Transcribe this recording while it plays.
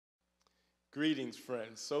Greetings,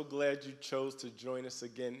 friends. So glad you chose to join us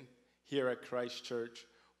again here at Christ Church,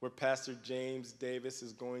 where Pastor James Davis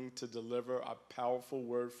is going to deliver a powerful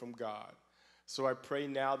word from God. So I pray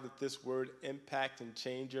now that this word impact and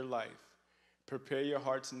change your life. Prepare your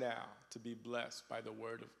hearts now to be blessed by the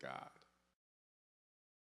word of God.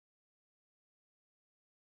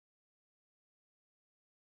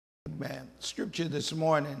 Amen. Scripture this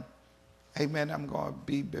morning, amen, I'm going to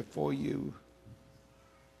be before you,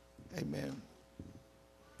 amen,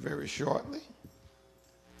 very shortly,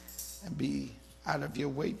 and be out of your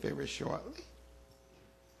way very shortly.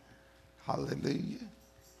 Hallelujah.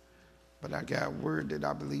 But I got a word that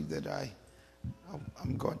I believe that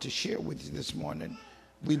I'm going to share with you this morning.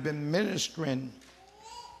 We've been ministering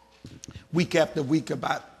week after week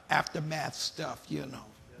about aftermath stuff, you know.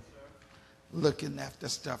 Looking after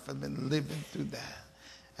stuff. I've been living through that.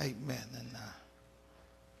 Amen. And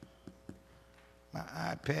my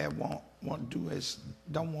iPad don't want to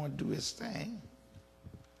do its thing.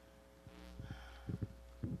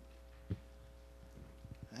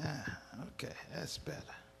 Okay, that's better.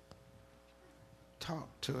 Talk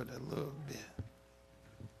to it a little bit.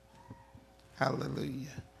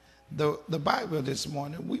 Hallelujah. The Bible this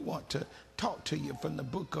morning, we want to talk to you from the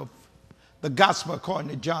book of the Gospel according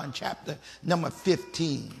to John, chapter number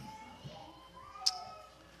 15.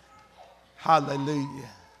 Hallelujah.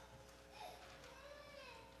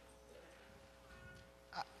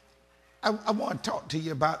 I want to talk to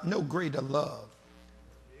you about no greater love.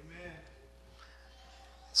 Amen.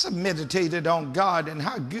 So meditated on God and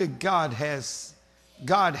how good God has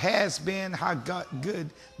been, how good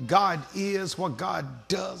God is, what God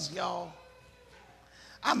does, y'all.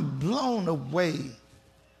 I'm blown away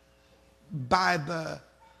by the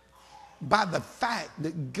fact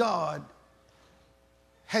that God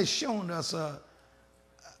has shown us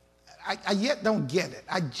I yet don't get it.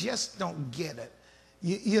 I just don't get it.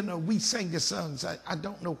 You know, we sing the songs. I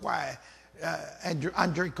don't know why.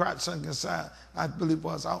 Andre Crouch sang a song, I believe it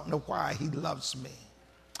was, I don't know why he loves me.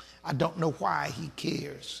 I don't know why he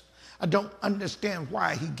cares. I don't understand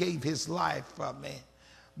why he gave his life for me.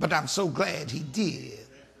 But I'm so glad he did.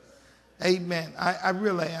 Amen. I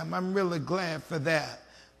really am. I'm really glad for that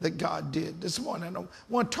God did. This morning, I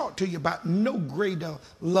want to talk to you about no greater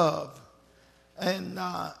love. And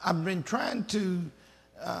I've been trying to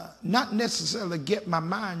not necessarily get my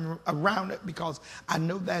mind around it because I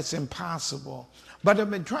know that's impossible. But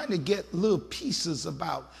I've been trying to get little pieces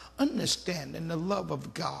about understanding the love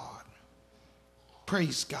of God.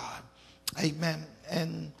 Praise God. Amen.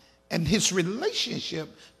 And his relationship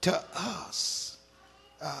to us.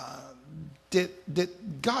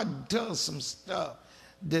 That God does some stuff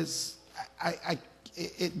that's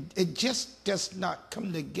it just does not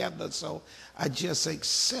come together, so I just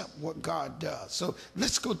accept what God does. So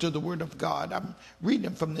let's go to the Word of God. I'm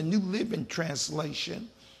reading from the New Living Translation.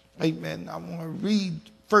 Amen. I want to read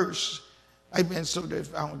first, amen, so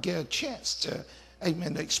that I don't get a chance to,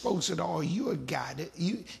 amen, to expose it all. You have got it.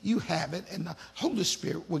 You have it, and the Holy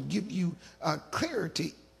Spirit will give you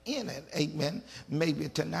clarity in it, amen, maybe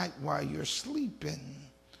tonight while you're sleeping.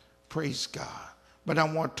 Praise God. But I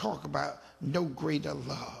want to talk about no greater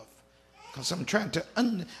love, because I'm trying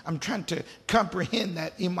to comprehend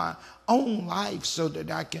that in my own life so that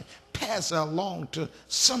I can pass it along to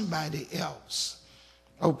somebody else.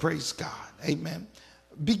 Oh, praise God. Amen.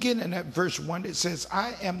 Beginning at verse 1, it says,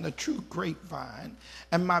 I am the true grapevine,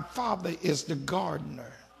 and my Father is the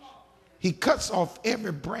gardener. He cuts off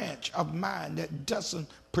every branch of mine that doesn't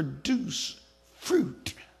produce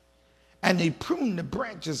fruit. And he pruned the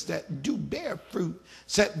branches that do bear fruit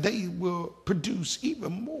so that they will produce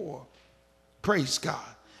even more. Praise God.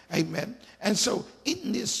 Amen. And so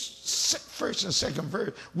in this first and second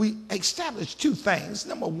verse, we establish two things.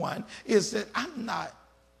 Number one is that I'm not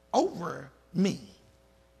over me.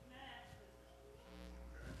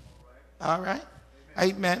 All right.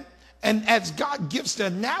 Amen. And as God gives the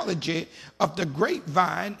analogy of the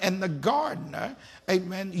grapevine and the gardener,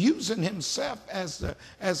 amen, using himself as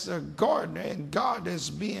the gardener, and God as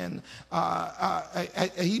being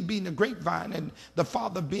he being the grapevine and the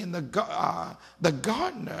Father being the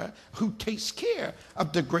gardener who takes care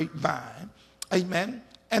of the grapevine, amen.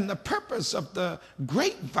 And the purpose of the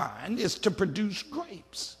grapevine is to produce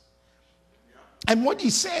grapes. And what he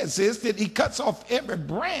says is that he cuts off every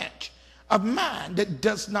branch of mine that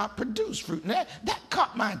does not produce fruit. And that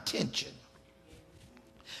caught my attention,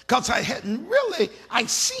 because I hadn't really, I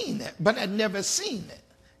seen it, but I'd never seen it.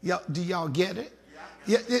 Do y'all get it?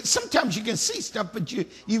 Yeah. Sometimes you can see stuff, but you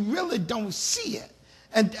really don't see it.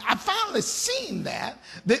 And I finally seen that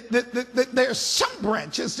there's some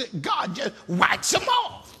branches that God just whacks them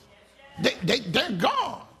off. They're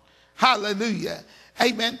gone. Hallelujah.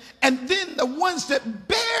 Amen. And then the ones that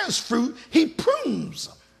bears fruit, he prunes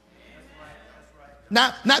them.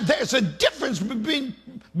 Now there's a difference between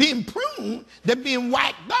being pruned than being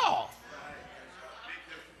whacked off.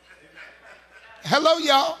 Hello,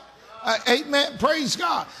 y'all. Amen. Praise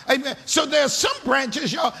God. Amen. So there's some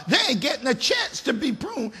branches, y'all, they ain't getting a chance to be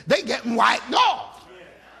pruned. They getting wiped off.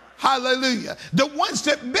 Hallelujah. The ones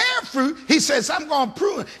that bear fruit, he says, I'm going to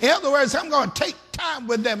prune. In other words, I'm going to take time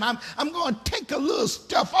with them. I'm going to take a little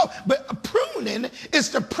stuff off. But pruning is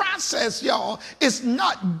the process, y'all. It's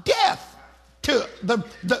not death to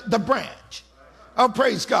the branch. Oh,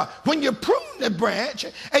 praise God. When you prune the branch,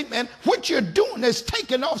 amen, what you're doing is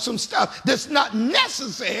taking off some stuff that's not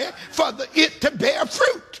necessary for it to bear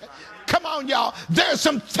fruit. Come on, y'all. There are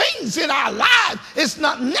some things in our lives it's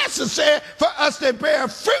not necessary for us to bear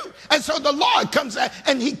fruit. And so the Lord comes out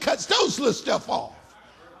and he cuts those little stuff off.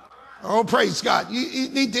 Oh, praise God. You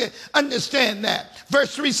need to understand that.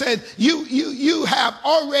 Verse 3 said, you have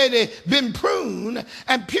already been pruned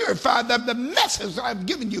and purified of the message I've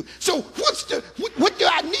given you. So what do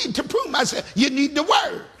I need to prune myself? You need the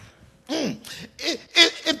word.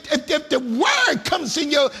 If the word comes in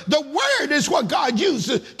you, the word is what God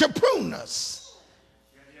uses to prune us.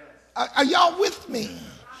 Are y'all with me?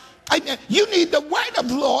 You need the word of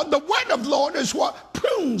the Lord. The word of the Lord is what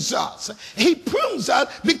prunes us. He prunes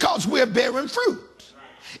us because we're bearing fruit.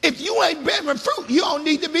 If you ain't bearing fruit, you don't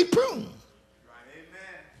need to be pruned.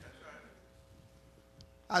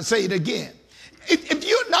 I say it again. If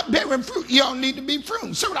you're not bearing fruit, you don't need to be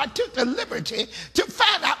pruned. So I took the liberty to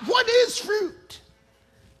find out what is fruit.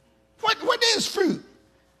 What is fruit?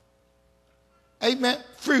 Amen.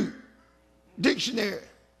 Fruit. Dictionary.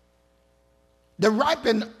 The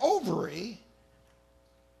ripened ovary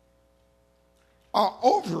or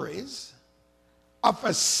ovaries of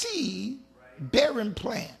a seed-bearing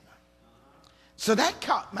plant. So that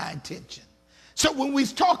caught my attention. So when we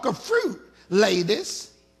talk of fruit,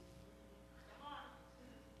 ladies,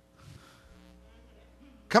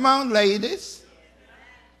 come on, ladies,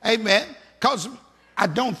 amen, because I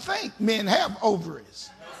don't think men have ovaries.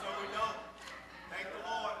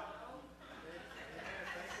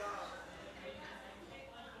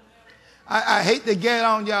 I hate to get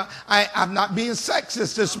on y'all. I'm not being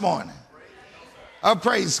sexist this morning. Oh,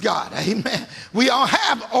 praise God. Amen. We all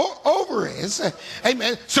have ovaries.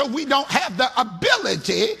 Amen. So we don't have the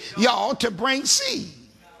ability, y'all, to bring seed.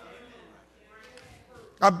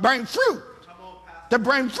 Or bring fruit. To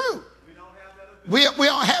bring fruit. We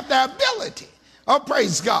don't have the ability. Oh,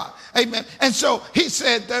 praise God. Amen. And so he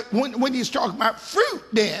said that when he's talking about fruit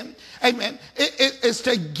then, amen, it's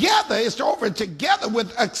together, it's over together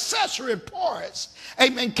with accessory parts,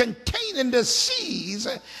 amen, containing the seeds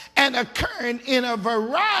and occurring in a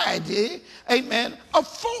variety, amen, of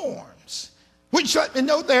forms, which let me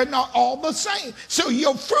know they're not all the same. So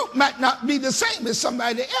your fruit might not be the same as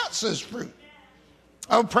somebody else's fruit.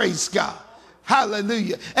 Oh, praise God.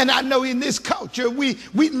 Hallelujah. And I know in this culture, we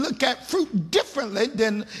look at fruit differently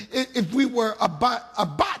than if we were a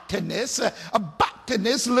botanist. A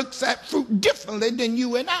botanist looks at fruit differently than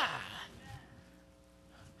you and I.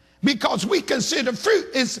 Because we consider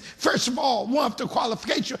fruit is, first of all, one of the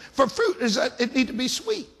qualifications for fruit is that it needs to be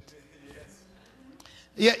sweet.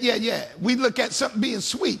 Yeah. We look at something being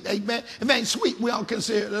sweet, amen. If it ain't sweet, we don't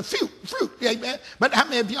consider it a fruit, amen. But how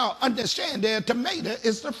many of y'all understand that a tomato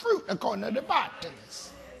is the fruit according to the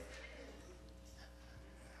botanist?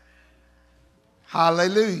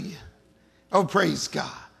 Hallelujah. Oh, praise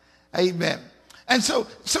God. Amen. And so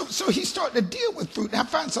he started to deal with fruit. And I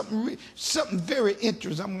found something very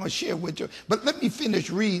interesting I'm going to share with you. But let me finish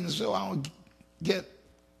reading so I don't get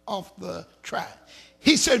off the track.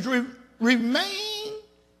 He said, remain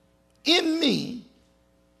in me,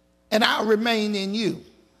 and I'll remain in you.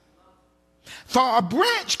 For a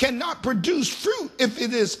branch cannot produce fruit if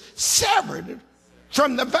it is severed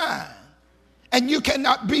from the vine. And you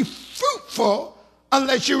cannot be fruitful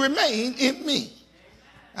unless you remain in me.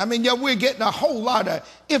 I mean, yeah, we're getting a whole lot of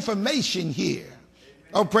information here.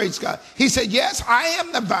 Oh, praise God. He said, yes, I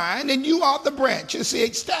am the vine and you are the branches. He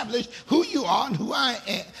established who you are and who I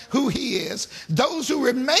am, who he is. Those who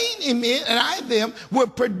remain in me and I in them will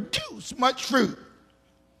produce much fruit.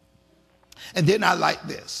 And then I like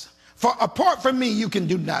this. For apart from me, you can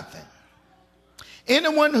do nothing.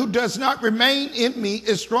 Anyone who does not remain in me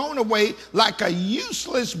is thrown away like a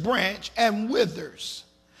useless branch and withers.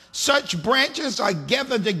 Such branches are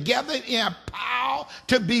gathered together in a pile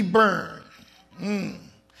to be burned.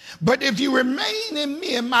 But if you remain in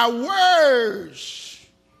me and my words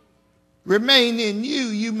remain in you,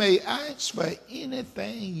 you may ask for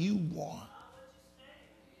anything you want,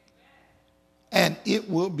 and it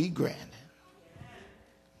will be granted.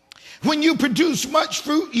 When you produce much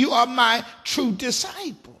fruit, you are my true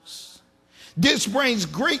disciples. This brings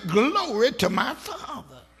great glory to my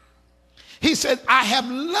Father. He said, I have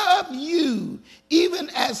loved you even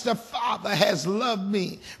as the Father has loved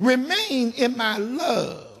me. Remain in my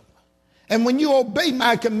love. And when you obey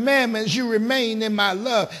my commandments, you remain in my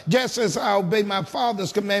love, just as I obey my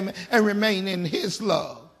Father's commandment and remain in his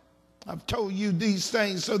love. I've told you these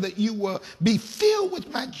things so that you will be filled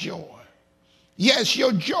with my joy. Yes,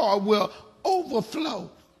 your joy will overflow.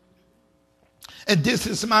 And this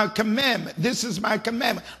is my commandment. This is my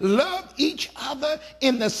commandment. Love each other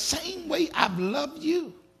in the same way I've loved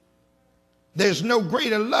you. There's no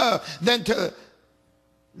greater love than to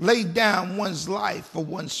lay down one's life for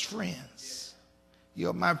one's friends.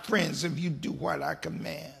 You're my friends if you do what I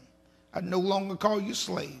command. I no longer call you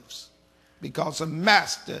slaves, because a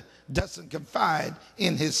master doesn't confide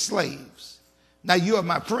in his slaves. Now you are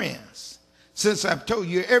my friends, since I've told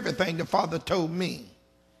you everything the Father told me.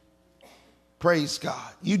 Praise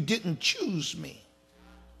God. You didn't choose me.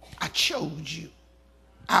 I chose you.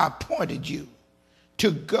 I appointed you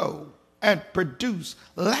to go and produce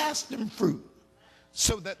lasting fruit,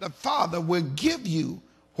 so that the Father will give you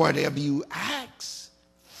whatever you ask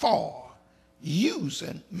for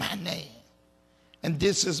using my name. And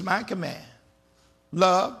this is my command.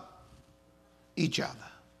 Love each other.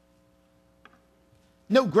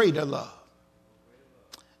 No greater love.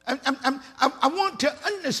 I want to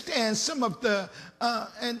understand some of the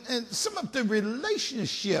some of the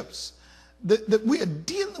relationships that we are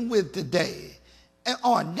dealing with today,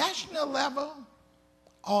 on a national level,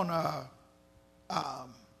 on a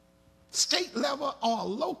state level, on a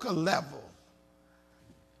local level.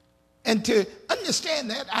 And to understand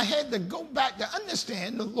that, I had to go back to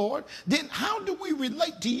understand the Lord. Then how do we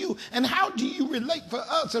relate to you? And how do you relate for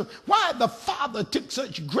us? And why the Father took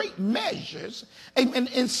such great measures, amen,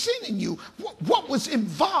 in sending you? What was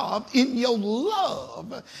involved in your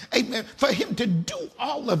love, amen, for him to do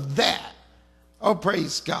all of that? Oh,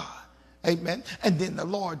 praise God, amen. And then the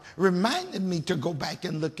Lord reminded me to go back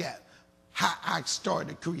and look at how I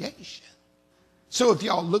started creation. So if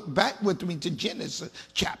y'all look back with me to Genesis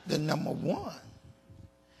chapter number 1,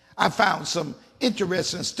 I found some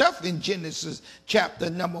interesting stuff in Genesis chapter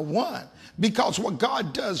number 1, because what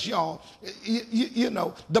God does, y'all, you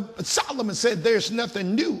know, Solomon said there's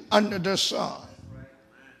nothing new under the sun.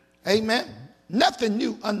 Amen. Nothing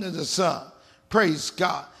new under the sun. Praise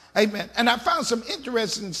God. Amen. And I found some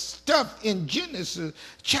interesting stuff in Genesis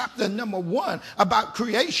chapter number 1 about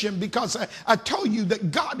creation, because I told you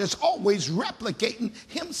that God is always replicating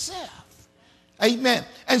himself. Amen.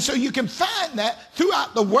 And so you can find that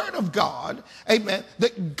throughout the Word of God. Amen.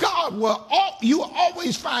 That God you will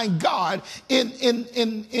always find God in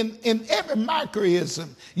every microism.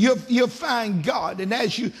 You'll find God. And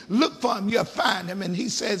as you look for him, you'll find him. And he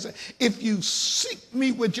says, if you seek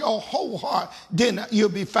me with your whole heart, then you'll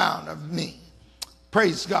be found of me.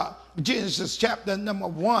 Praise God. Genesis chapter number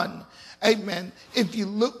 1. Amen. If you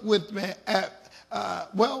look with me at,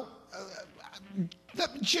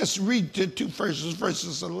 let me just read the two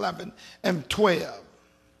verses 11 and 12.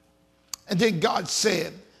 And then God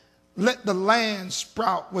said, let the land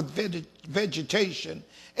sprout with vegetation,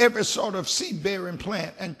 every sort of seed-bearing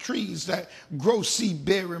plant and trees that grow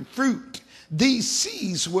seed-bearing fruit. These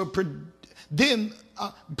seeds will then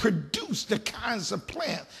produce the kinds of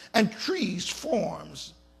plant and trees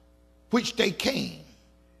forms from which they came.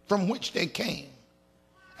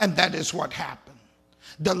 And that is what happened.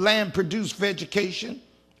 The land produced vegetation,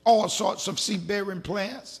 all sorts of seed-bearing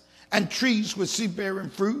plants, and trees with seed-bearing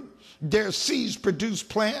fruit. Their seeds produced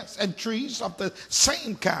plants and trees of the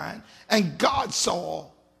same kind. And God saw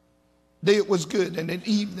that it was good. And the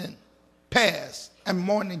evening passed, and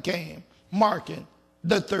morning came, marking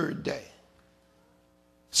the third day.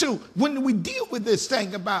 So when we deal with this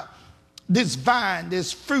thing about this vine,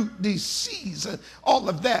 this fruit, these seeds, and all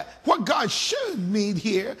of that, what God showed me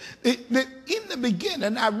here, that in the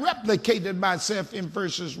beginning, I replicated myself in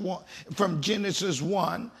verses 1, from Genesis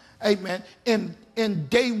 1, amen, in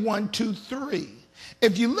day 1, 2, 3.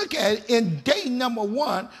 If you look at it, in day number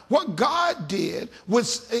 1, what God did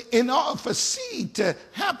was, in order for seed to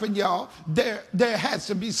happen, y'all, there has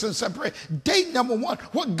to be some separation. Day number 1,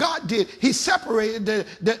 what God did, he separated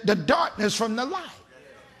the darkness from the light.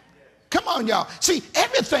 Come on, y'all. See,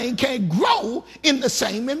 everything can't grow in the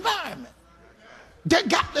same environment. There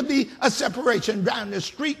got to be a separation down the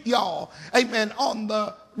street, y'all. Amen. On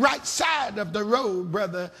the right side of the road,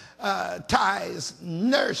 Brother Ty is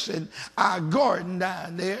nursing Gordon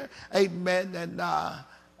down there. Amen. And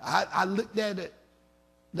I looked at it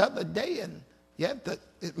the other day, and yeah,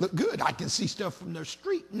 it looked good. I can see stuff from the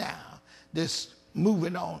street now. This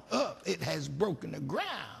moving on up, it has broken the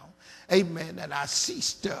ground. Amen. And I see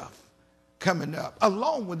stuff coming up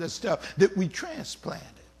along with the stuff that we transplanted.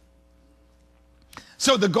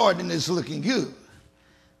 So the garden is looking good.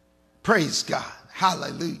 Praise God.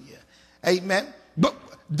 Hallelujah. Amen. But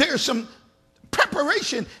there's some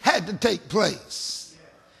preparation had to take place.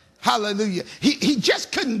 Hallelujah. He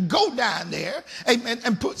just couldn't go down there, amen,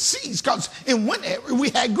 and put seeds, because in one area we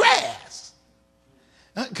had grass.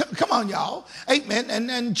 Come on, y'all. Amen. And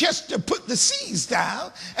then just to put the seeds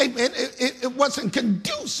down, amen, it wasn't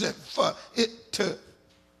conducive for it to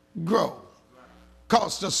grow,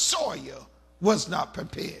 because the soil was not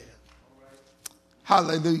prepared.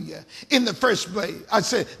 Hallelujah. In the first place, I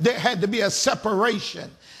said there had to be a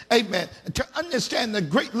separation. Amen. To understand the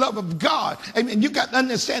great love of God, amen, you got to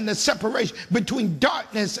understand the separation between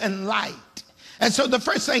darkness and light. And so the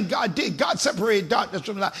first thing God did, God separated darkness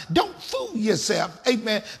from light. Don't fool yourself.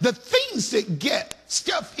 Amen. The things that get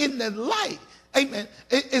stuff in the light, amen,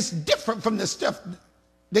 it's different from the stuff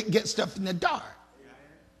that gets stuff in the dark.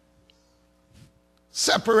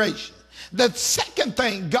 Separation. The second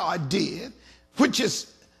thing God did, which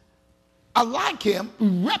is like him,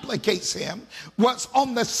 replicates him, was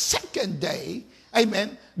on the second day,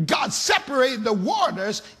 amen, God separated the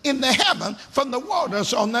waters in the heaven from the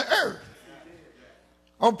waters on the earth.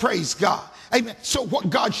 Oh, praise God. Amen. So what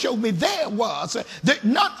God showed me there was that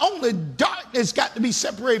not only darkness got to be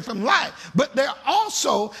separated from light, but there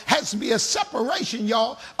also has to be a separation,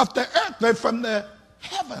 y'all, of the earthly from the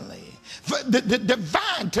heavenly, the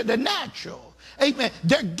divine to the natural. Amen.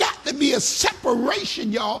 There got to be a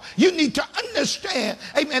separation, y'all. You need to understand,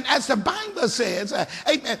 amen, as the Bible says,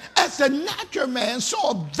 amen, as the natural man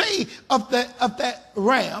saw they of that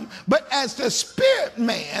ram, but as the spirit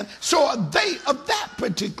man saw they of that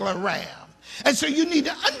particular ram. And so you need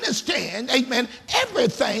to understand, amen,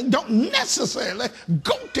 everything don't necessarily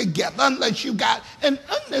go together unless you got an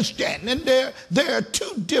understanding. There are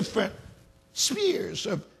two different spheres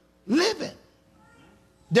of living.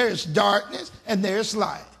 There's darkness and there's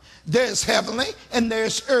light. There's heavenly and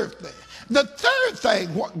there's earthly. The third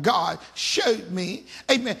thing what God showed me,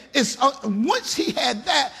 amen, is once he had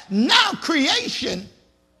that, now creation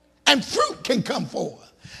and fruit can come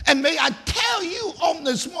forth. And may I tell you on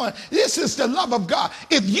this morning, this is the love of God.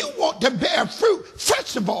 If you want to bear fruit,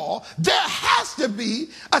 first of all, there has to be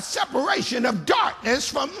a separation of darkness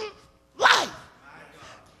from light.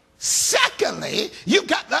 Secondly, you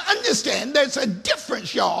got to understand there's a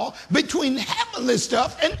difference, y'all, between heavenly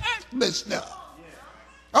stuff and earthly stuff.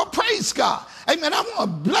 Oh, praise God. Amen. I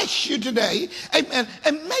want to bless you today. Amen.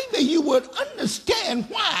 And maybe you would understand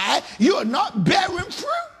why you're not bearing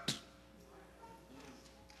fruit.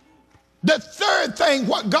 The third thing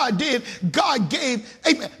what God did, God gave,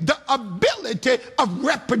 amen, the ability of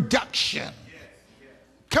reproduction.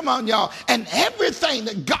 Come on, y'all. And everything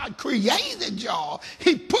that God created, y'all,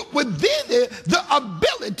 he put within it the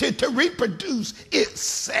ability to reproduce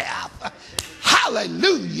itself.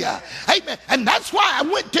 Hallelujah. Amen. And that's why I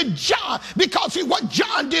went to John, because see what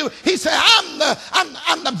John did, he said,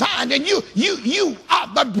 I'm the vine and you are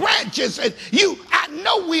the branches, and I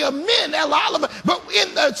know we are men, Oliver, but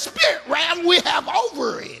in the spirit realm we have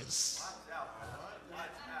ovaries.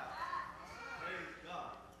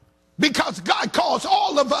 Because God calls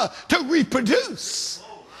all of us to reproduce.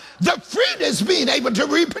 The fruit is being able to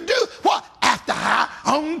reproduce what? After our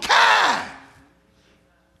own kind.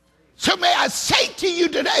 So may I say to you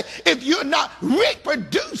today, if you're not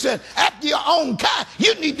reproducing after your own kind,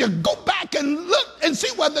 you need to go back and look and see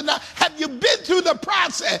whether or not have you been through the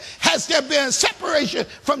process. Has there been separation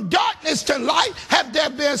from darkness to light? Have there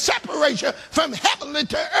been separation from heavenly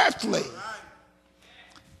to earthly?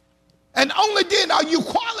 And only then are you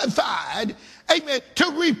qualified, amen,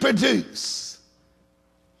 to reproduce.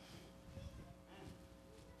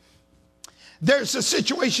 There's a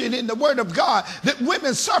situation in the Word of God that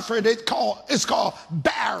women suffered. It's called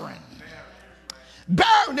barren.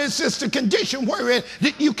 Barrenness is the condition wherein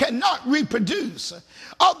that you cannot reproduce.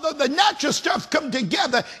 Although the natural stuff come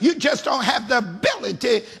together, you just don't have the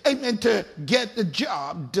ability, amen, to get the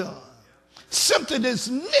job done. Something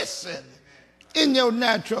is missing in your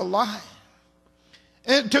natural life.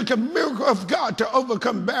 And it took a miracle of God to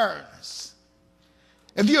overcome barrenness.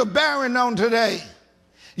 If you're barren on today,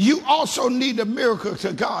 you also need a miracle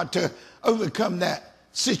to God to overcome that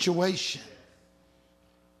situation.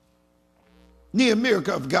 Need a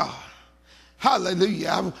miracle of God. Hallelujah.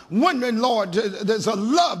 I'm wondering, Lord, there's a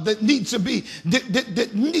love that needs to be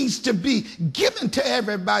that needs to be given to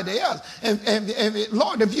everybody else. And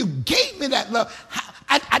Lord, if you gave me that love,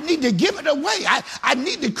 I need to give it away. I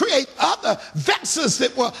need to create other vessels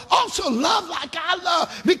that will also love like I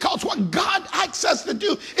love, because what God asks us to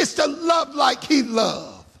do is to love like he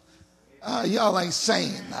loved. Y'all ain't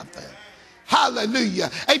saying nothing.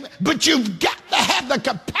 Hallelujah. Amen. But you've got to have the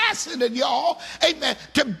capacity, y'all, amen,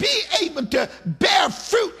 to be able to bear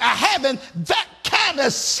fruit of having that kind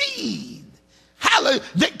of seed. Hallelujah.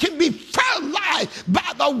 That can be fertilized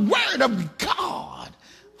by the word of God.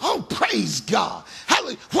 Oh, praise God.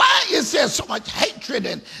 Hallelujah. Why is there so much hatred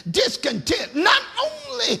and discontent, not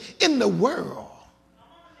only in the world,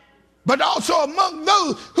 but also among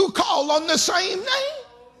those who call on the same name?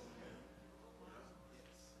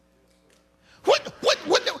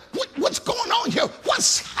 What's going on here?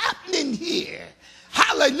 What's happening here?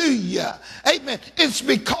 Hallelujah. Amen. It's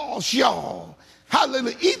because, y'all,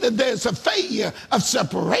 hallelujah, either there's a failure of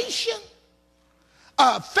separation,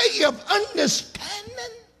 a failure of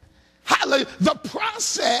understanding, hallelujah, the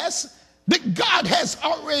process that God has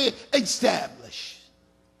already established.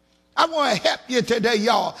 I want to help you today,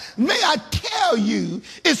 y'all. May I tell you,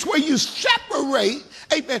 it's where you separate,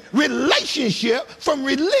 amen, relationship from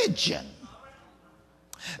religion.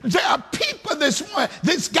 There are people this morning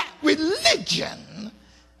that's got religion,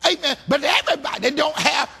 amen, but everybody don't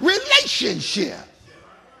have relationship.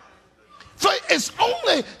 For it's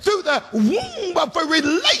only through the womb of a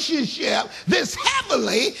relationship this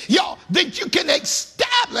heavenly, y'all, that you can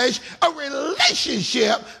establish a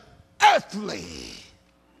relationship earthly.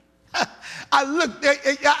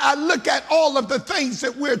 I look at all of the things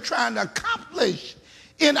that we're trying to accomplish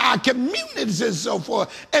in our communities and so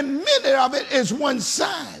forth, and many of it is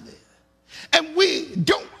one-sided. And we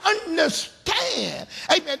don't understand,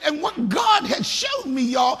 amen, and what God has shown me,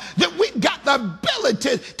 y'all, that we've got the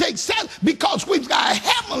ability to accept, because we've got a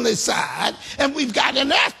heavenly side and we've got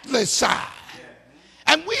an earthly side.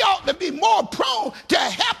 And we ought to be more prone to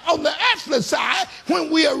help on the earthly side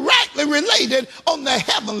when we are rightly related on the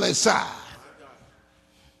heavenly side.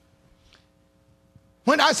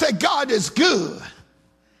 When I say God is good,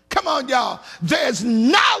 come on, y'all, there's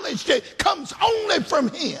knowledge that comes only from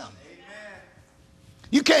him. Amen.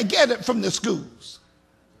 You can't get it from the schools.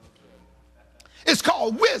 It's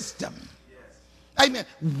called wisdom. Yes. Amen.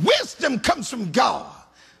 Wisdom comes from God.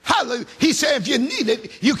 Hallelujah. He said, if you need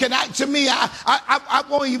it, you can ask me. I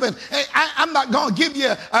won't even, I'm not going to give you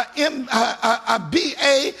a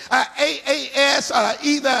BA, AAS,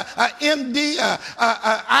 either MD,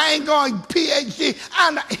 I ain't going PhD.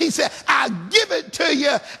 He said, I'll give it to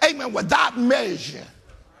you, amen, without measure.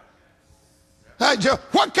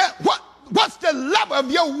 What's the level of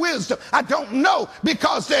your wisdom? I don't know,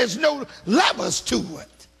 because there's no levels to it.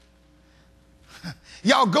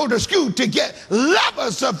 Y'all go to school to get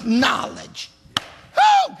levels of knowledge.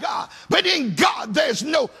 Oh, God. But in God, there's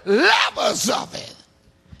no levels of it.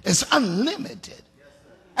 It's unlimited.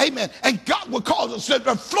 Amen. And God will cause us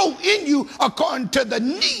to flow in you according to the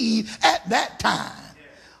need at that time.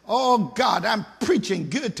 Oh, God, I'm preaching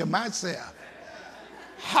good to myself.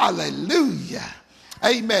 Hallelujah.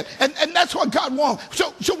 Amen. And that's what God wants.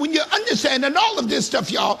 So when you understand, and all of this stuff,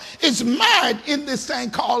 y'all, is mired in this thing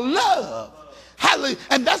called love. Hallelujah.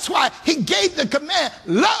 And that's why he gave the command,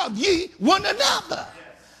 love ye one another.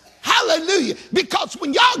 Hallelujah. Because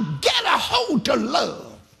when y'all get a hold to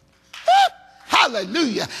love,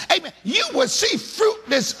 hallelujah, amen, you will see fruit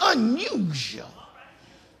that's unusual.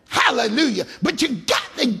 Hallelujah. But you got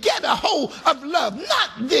to get a hold of love,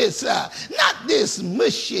 not this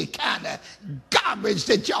mushy kind of garbage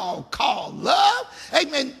that y'all call love.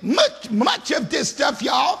 Amen. Much of this stuff,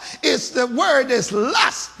 y'all, is the word is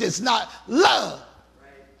lust. It's not love.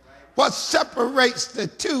 What separates the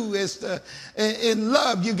two is in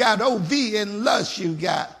love you got OV, in lust you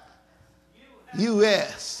got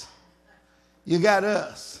US. You got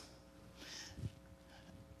us.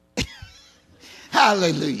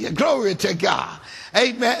 Hallelujah. Glory to God.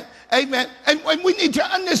 Amen. Amen. And we need to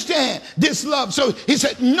understand this love. So he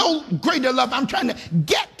said, no greater love. I'm trying to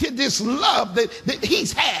get to this love that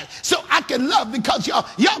he's had so I can love, because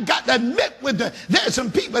y'all got to admit there's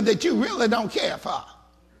some people that you really don't care for.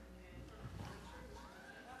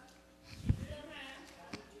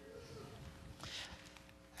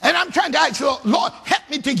 And I'm trying to ask the Lord, help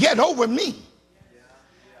me to get over me.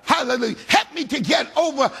 Hallelujah. Help me to get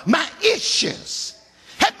over my issues.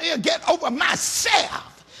 Help me to get over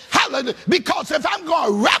myself. Hallelujah. Because if I'm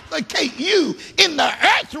going to replicate you in the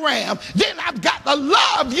earth realm, then I've got to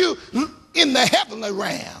love you in the heavenly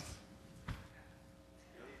realm.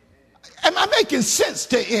 Am I making sense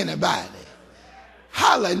to anybody?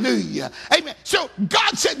 Hallelujah. Amen. So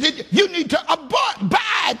God said that you need to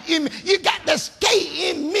abide in me. You got to stay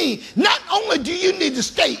in me. Not only do you need to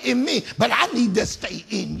stay in me, but I need to stay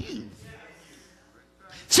in you.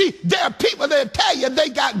 See, there are people that tell you they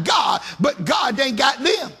got God, but God ain't got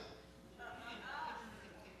them.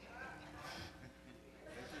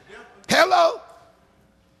 Hello?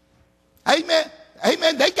 Amen.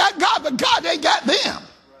 Amen. They got God, but God ain't got them.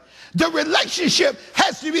 The relationship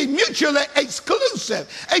has to be mutually exclusive.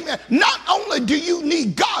 Amen. Not only do you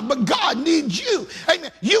need God, but God needs you. Amen.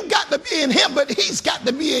 You got to be in him, but he's got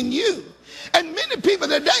to be in you. And many people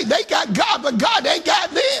today, they got God, but God ain't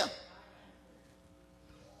got them.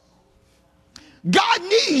 God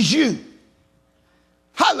needs you.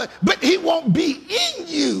 Hallelujah. But he won't be in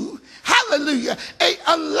you. Hallelujah.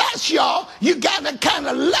 Unless, y'all, you got the kind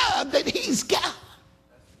of love that he's got.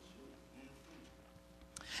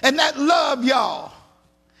 And that love, y'all,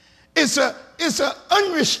 is a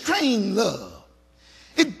unrestrained love.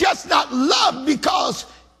 It does not love because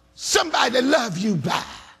somebody loves you back.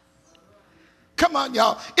 Come on,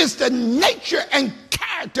 y'all. It's the nature and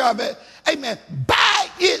character of it, amen, by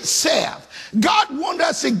itself. God wants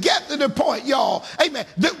us to get to the point, y'all, amen,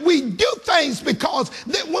 that we do things because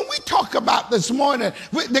that when we talk about this morning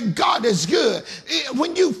that God is good,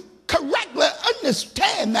 when you correctly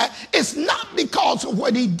understand that, it's not because of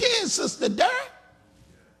what he did, Sister Derek.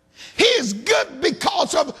 He is good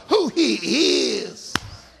because of who he is.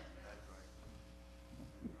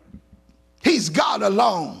 He's God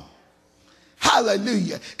alone.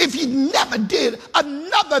 Hallelujah. If you never did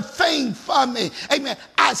another thing for me, amen,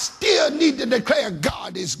 I still need to declare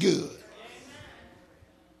God is good.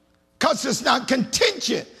 Because it's not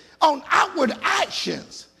contingent on outward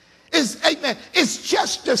actions. Amen. It's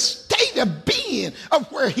just the state of being of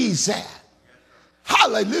where he's at.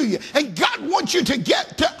 Hallelujah. And God wants you to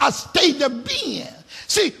get to a state of being.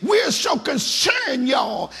 See, we're so concerned,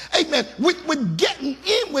 y'all, amen, with getting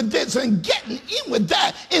in with this and getting in with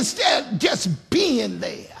that instead of just being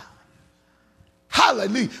there.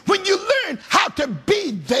 Hallelujah. When you learn how to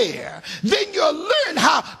be there, then you'll learn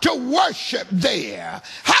how to worship there.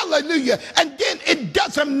 Hallelujah. And then it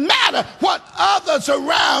doesn't matter what others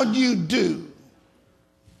around you do.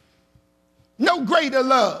 No greater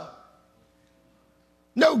love.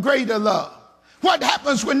 No greater love. What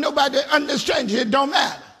happens when nobody understands you? It don't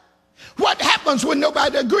matter. What happens when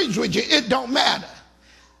nobody agrees with you? It don't matter.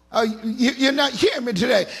 You're not hearing me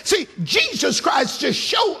today. See, Jesus Christ just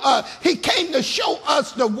showed us, he came to show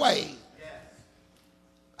us the way.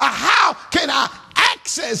 How can I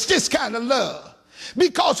access this kind of love?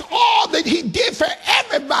 Because all that he did for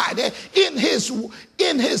everybody in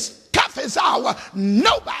his toughest hour,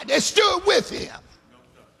 nobody stood with him.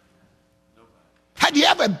 Had you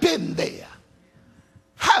ever been there?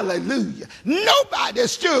 Hallelujah. Nobody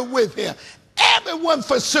stood with him. Everyone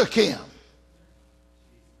forsook him.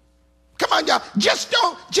 Come on, y'all. Just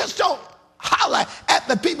don't holler at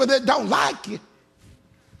the people that don't like you.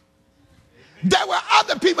 There were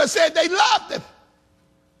other people that said they loved him.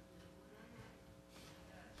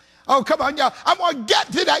 Oh, come on, y'all. I want to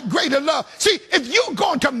get to that greater love. See, if you're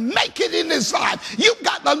going to make it in this life, you've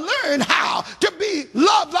got to learn how to be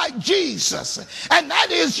loved like Jesus. And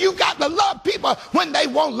that is, you got to love people when they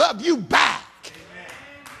won't love you back.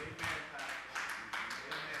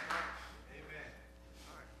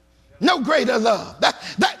 No greater love.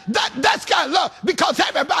 That's kind of love, because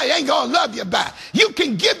everybody ain't going to love you back. You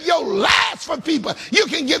can give your last for people. You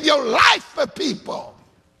can give your life for people.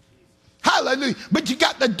 Hallelujah. But you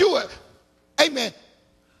got to do it, amen,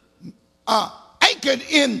 anchored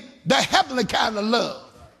in the heavenly kind of love.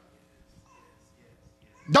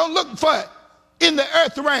 Don't look for it in the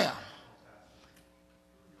earth realm.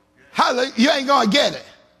 Hallelujah. You ain't going to get it.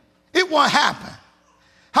 It won't happen.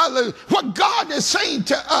 Hallelujah. What God is saying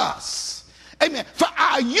to us, amen, for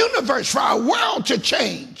our universe, for our world to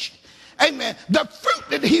change, amen, the fruit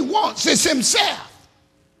that he wants is himself.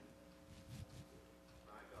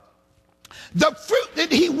 The fruit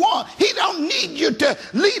that he wants, he don't need you to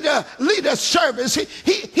lead a service.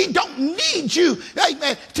 He don't need you,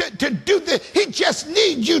 amen, to do this. He just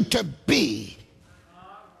needs you to be.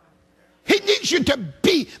 He needs you to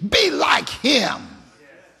be like him.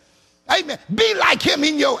 Amen. Be like him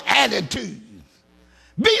in your attitude.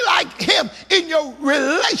 Be like him in your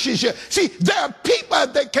relationship. See, there are people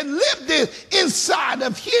that can live this inside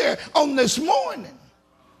of here on this morning.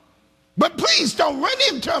 But please don't run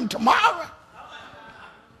into them tomorrow.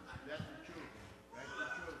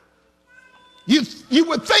 You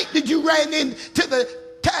would think that you ran into the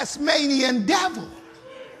Tasmanian devil.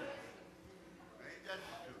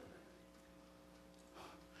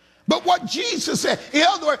 But what Jesus said, in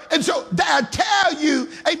other words, and so that tell you,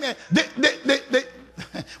 amen,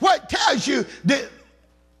 what tells you that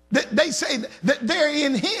they say that they're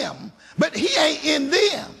in him, but he ain't in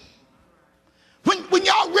them. When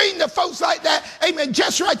y'all reading the folks like that, amen,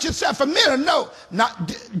 just write yourself a mirror. No,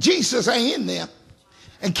 not Jesus ain't in them.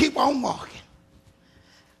 And keep on walking.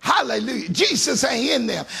 Hallelujah. Jesus ain't in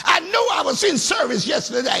them. I know I was in service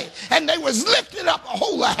yesterday and they was lifting up a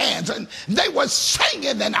whole of hands and they were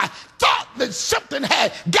singing, and I thought that something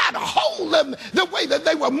had got a hold of them the way that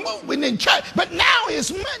they were moving in church. But now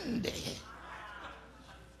it's Monday.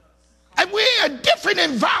 And we're in a different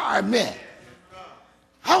environment.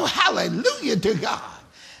 Oh, hallelujah to God.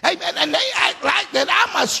 Amen. And they act like that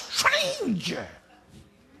I'm a stranger.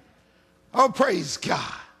 Oh, praise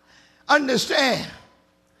God. Understand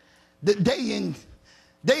that they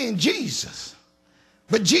in Jesus,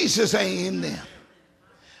 but Jesus ain't in them.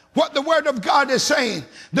 What the word of God is saying,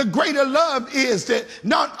 the greater love is that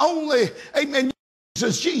not only, amen,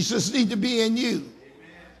 Jesus need to be in you.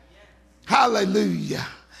 Hallelujah.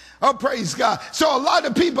 Oh, praise God. So a lot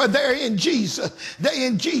of people, they're in Jesus. They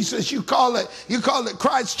in Jesus. You call it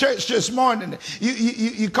Christ Church this morning.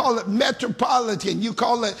 You call it Metropolitan. You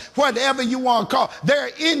call it whatever you want to call it. They're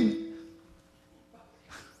in.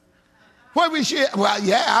 Where we should, well,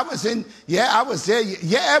 yeah, I was there.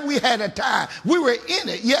 Yeah, we had a time. We were in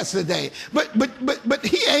it yesterday. But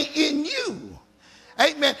he ain't in you.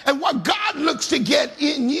 Amen. And what God looks to get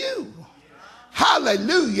in you.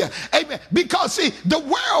 Hallelujah. Amen. Because see, the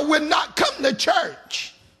world will not come to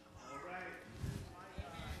church.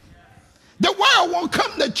 The world won't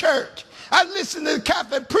come to church. I listened to the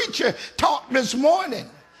Catholic preacher talk this morning.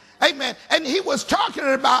 Amen. And he was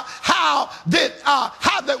talking about how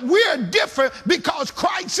that we're different because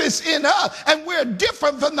Christ is in us, and we're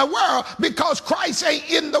different from the world because Christ ain't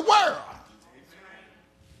in the world.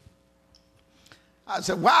 I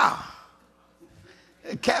said, wow.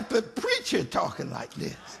 A Catholic preacher talking like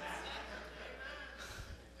this.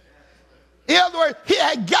 In other words, he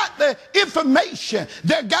had got the information.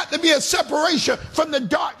 There got to be a separation from the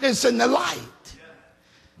darkness and the light.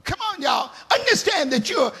 Come on, y'all. Understand that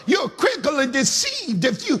you're critically deceived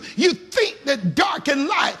if you think that dark and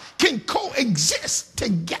light can coexist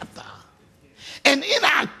together. And in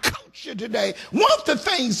our culture today, one of the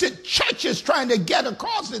things that church is trying to get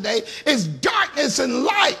across today is darkness and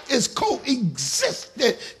light is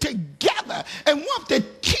coexisted together. And one of the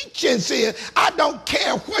teachings is, I don't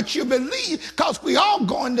care what you believe, because we all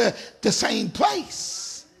going to the same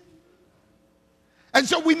place. And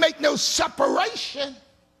so we make no separation.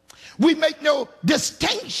 We make no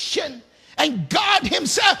distinction. And God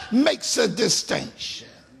himself makes a distinction.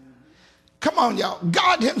 Come on, y'all.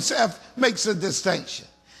 God himself makes a distinction.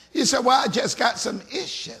 You say, well, I just got some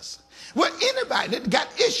issues. Well, anybody that got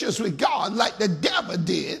issues with God like the devil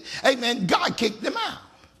did, amen, God kicked them out.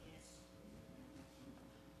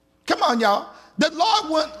 Come on, y'all.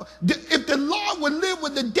 If the Lord would live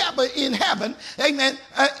with the devil in heaven, amen,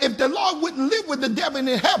 if the Lord wouldn't live with the devil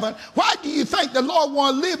in heaven, why do you think the Lord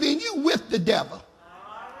want to live in you with the devil?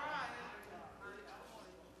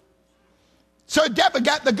 So the devil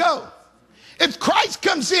got to go. If Christ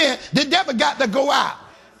comes in, the devil got to go out.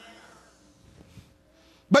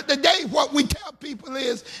 But today what we tell people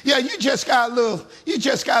is, yeah, you just got a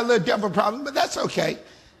little devil problem, but that's okay.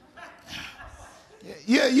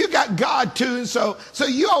 Yeah, you got God too, and so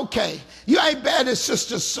you're okay. You ain't bad as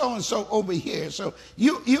sister so-and-so over here, so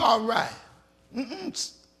you all right.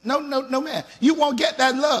 No, man. You won't get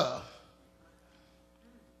that love.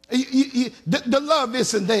 The love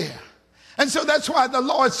isn't there. And so that's why the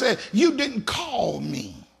Lord said, you didn't call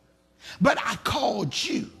me, but I called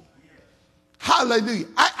you. Hallelujah.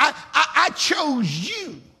 I chose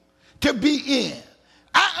you to be in.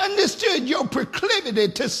 I understood your proclivity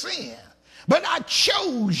to sin, but I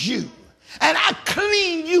chose you, and I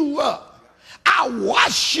cleaned you up. I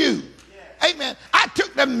washed you. Amen. I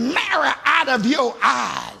took the marrow out of your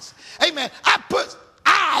eyes. Amen. I put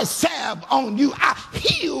eye salve on you. I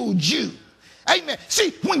healed you. Amen.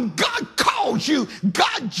 See, when God calls you,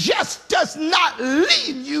 God just does not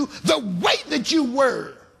leave you the way that you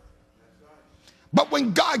were. But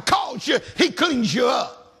when God calls you, he cleans you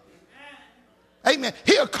up. Amen.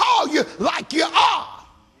 He'll call you like you are.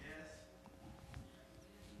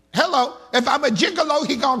 Hello. If I'm a gigolo,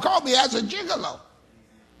 he's going to call me as a gigolo.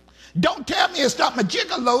 Don't tell me it's not my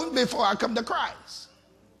gigolo before I come to Christ.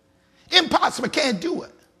 Impossible. Can't do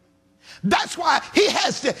it. That's why he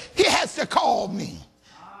has to call me.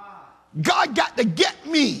 God got to get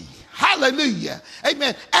me. Hallelujah.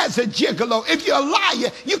 Amen. As a gigolo. If you're a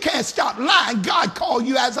liar, you can't stop lying. God called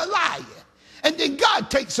you as a liar. And then God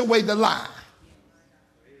takes away the line.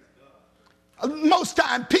 Most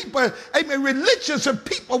time people, amen, religious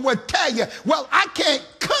people will tell you, well, I can't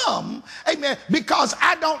come, amen, because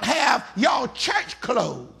I don't have y'all church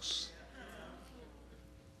clothes.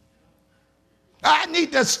 I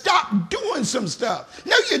need to stop doing some stuff.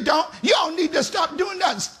 No, you don't. You don't need to stop doing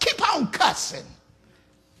that. Keep on cussing.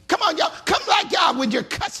 Come on, y'all. Come like y'all with your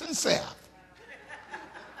cussing self.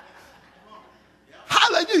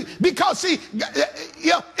 Hallelujah. Because see,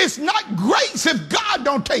 it's not grace if God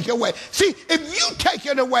don't take it away. See, if you take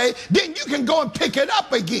it away, then you can go and pick it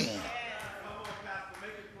up again.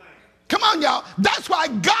 Come on, y'all. That's why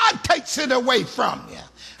God takes it away from you.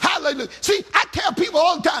 Hallelujah. See, I tell people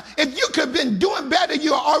all the time, if you could have been doing better,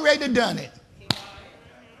 you already done it.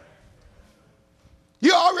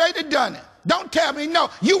 You already done it. Don't tell me no.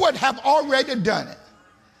 You would have already done it.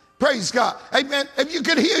 Praise God. Amen. If you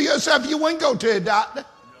could heal yourself, you wouldn't go to a doctor.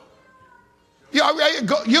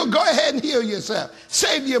 You'll go ahead and heal yourself.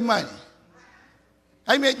 Save your money.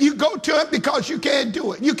 Amen. You go to him because you can't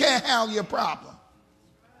do it. You can't handle your problem.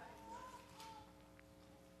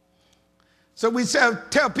 So we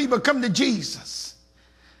tell people, come to Jesus.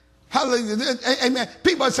 Hallelujah. Amen.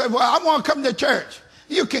 People say, well, I want to come to church.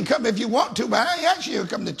 You can come if you want to, but I ain't asking you to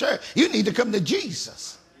come to church. You need to come to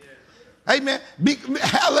Jesus. Amen.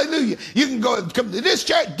 Hallelujah. You can come to this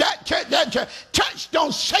church, that church, that church. Church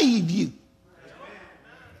don't save you.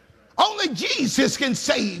 Only Jesus can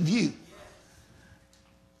save you.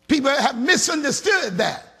 People have misunderstood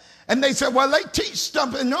that. And they said, well, they teach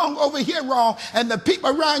something wrong over here wrong. And the people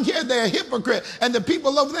around here, they're a hypocrite. And the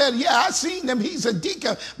people over there, yeah, I seen them. He's a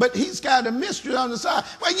deacon, but he's got a mystery on the side.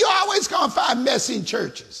 Well, you're always going to find mess in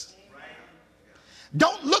churches.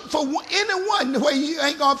 Don't look for anyone where you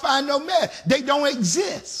ain't going to find no mess. They don't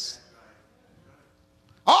exist.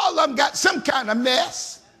 All of them got some kind of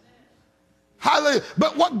mess. Hallelujah.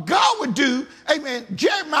 But what God would do, amen,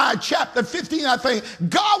 Jeremiah chapter 15, I think,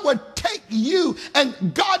 God would take you,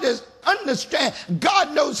 and God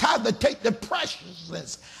God knows how to take the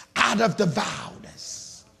preciousness out of the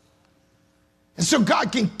vileness. And so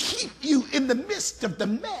God can keep you in the midst of the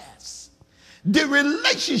mess. The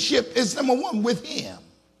relationship is number one with him.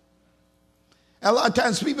 And a lot of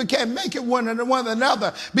times people can't make it one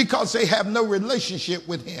another because they have no relationship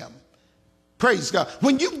with him. Praise God.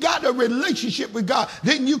 When you've got a relationship with God,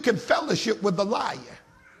 then you can fellowship with the liar.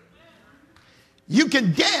 You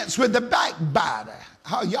can dance with the backbiter.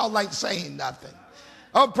 How y'all like saying nothing?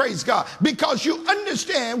 Oh, praise God. Because you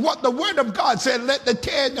understand what the word of God said, let the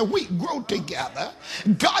tare and the wheat grow together.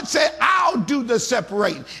 God said, I'll do the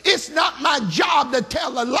separating. It's not my job to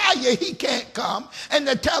tell a liar he can't come and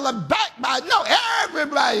to tell a backbiter. No,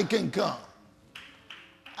 everybody can come.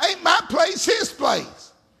 Ain't my place, his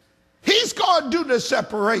place. He's going to do the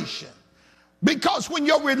separation. Because when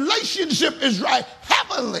your relationship is right,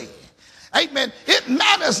 heavenly, amen, it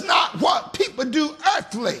matters not what people do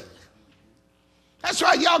earthly. That's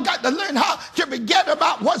why y'all got to learn how to forget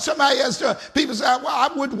about what somebody else doing. People say, well, I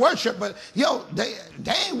would worship, but they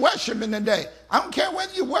ain't worshiping today. I don't care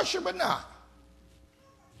whether you worship or not.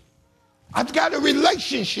 I've got a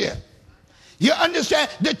relationship. You understand?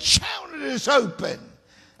 The channel is open.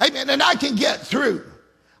 Amen. And I can get through.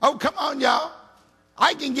 Oh, come on, y'all.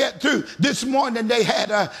 I can get through. This morning they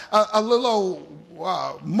had a little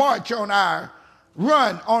march on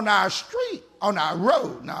our street, on our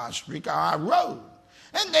road, not our street, our road.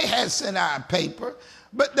 And they had sent out a paper,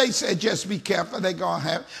 but they said just be careful, they're going to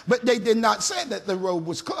have. But they did not say that the road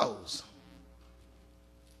was closed.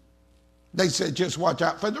 They said just watch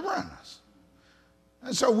out for the runners.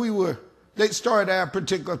 And so they started at a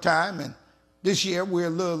particular time, and this year we're a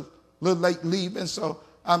little late leaving, so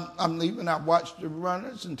I'm leaving. I watched the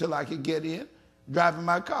runners until I could get in, driving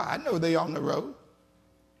my car. I know they on the road.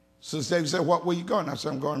 So they said, what way you going? I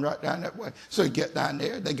said, I'm going right down that way. So you get down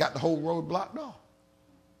there. They got the whole road blocked off.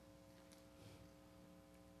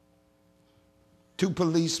 2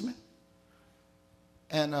 policemen.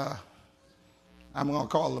 And I'm going to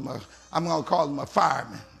call him a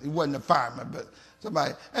fireman. He wasn't a fireman, but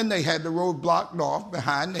somebody. And they had the road blocked off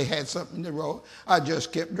behind. They had something in the road. I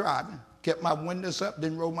just kept driving. Kept my windows up,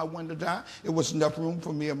 didn't roll my window down. It was enough room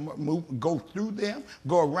for me to move, go through them,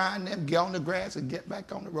 go around them, get on the grass, and get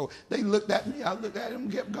back on the road. They looked at me, I looked at them,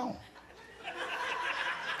 and kept going.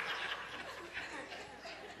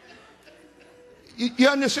 You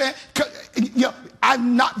understand?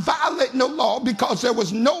 I'm not violating no law because there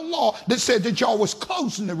was no law that said that y'all was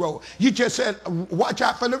closing the road. You just said, watch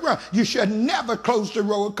out for the road. You should never close the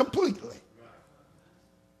road completely.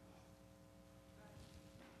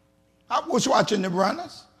 I was watching the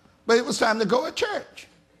runners, but it was time to go to church.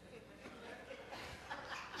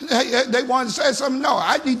 They want to say something. No,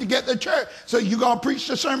 I need to get to church. So you going to preach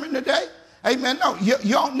the sermon today? Amen. No, you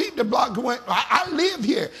don't need to block away. I live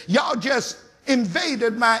here. Y'all just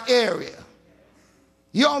invaded my area.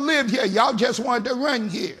 You don't live here. Y'all just wanted to run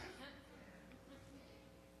here.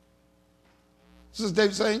 Sister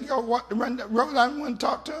David saying, yo, what, run that road? I didn't want to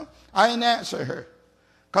talk to him. I didn't answer her.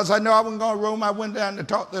 Because I know I wasn't going to roll my window down to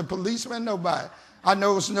talk to the policeman, nobody. I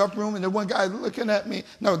know there's enough room, and the one guy looking at me,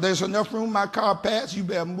 no, there's enough room, my car passed, you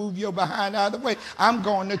better move your behind out of the way. I'm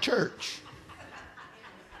going to church.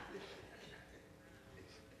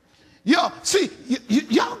 Y'all, see,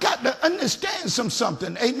 y'all got to understand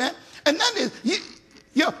something, amen? And that is,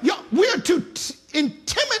 we're too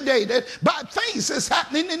intimidated by things that's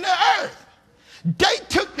happening in the earth. They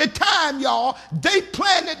took the time, y'all. They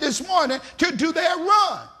planned it this morning to do their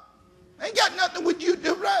run. Ain't got nothing with you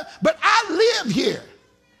to run. But I live here.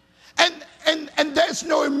 And there's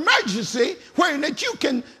no emergency where that you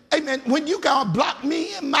can, amen, when you gonna block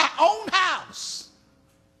me in my own house.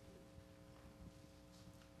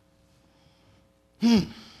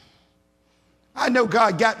 I know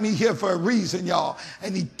God got me here for a reason, y'all.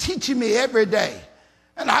 And he teaching me every day.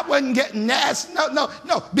 And I wasn't getting nasty. No.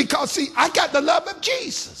 Because, see, I got the love of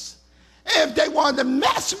Jesus. And if they wanted to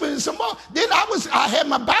mess with me some more, then I had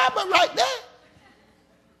my Bible right there.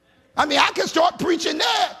 I mean, I can start preaching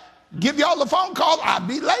there. Give y'all a phone call. I'll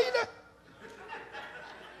be later.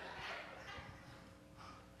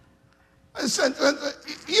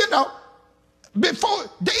 Before,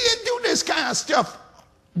 they didn't do this kind of stuff.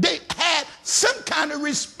 They had some kind of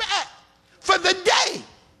respect for the day.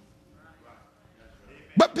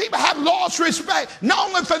 But people have lost respect, not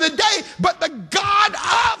only for the day, but the God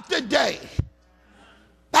of the day.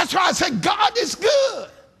 That's why I said God is good.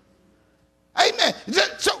 Amen.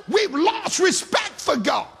 So we've lost respect for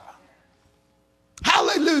God.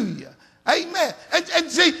 Hallelujah. Amen.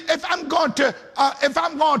 And see, if I'm going to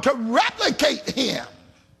replicate him,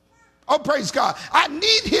 oh, praise God, I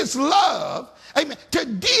need his love, amen, to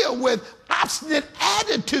deal with obstinate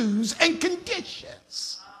attitudes and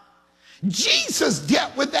conditions. Jesus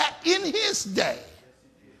dealt with that in his day.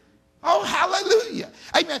 Oh, hallelujah.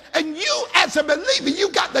 Amen. And you as a believer,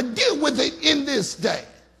 you got to deal with it in this day.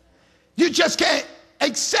 You just can't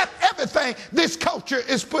accept everything this culture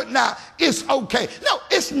is putting out. It's okay. No,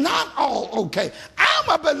 it's not all okay. I'm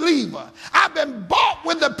a believer. I've been bought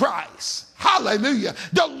with a price. Hallelujah.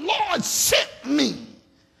 The Lord sent me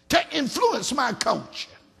to influence my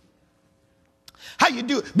culture. How you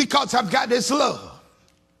do it? Because I've got his love.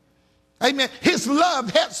 Amen. His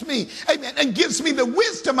love helps me, amen, and gives me the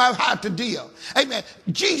wisdom of how to deal. Amen.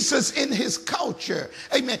 Jesus in his culture,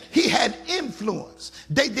 amen, he had influence.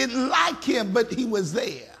 They didn't like him, but he was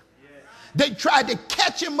there. They tried to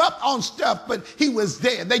catch him up on stuff, but he was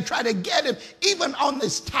there. They tried to get him even on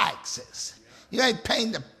his taxes. You ain't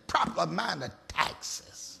paying the proper amount of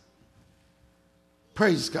taxes.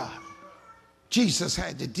 Praise God. Jesus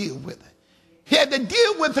had to deal with it. He had to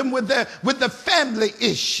deal with them with the family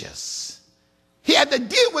issues. He had to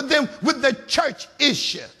deal with them with the church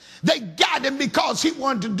issue. They got him because he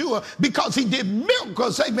wanted to do it, because he did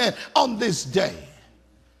miracles, amen, on this day.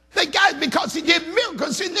 They got him because he did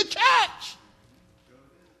miracles in the church.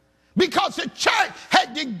 Because the church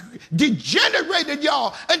had degenerated,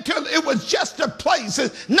 y'all, until it was just a place,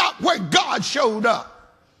 not where God showed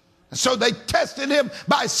up. So they tested him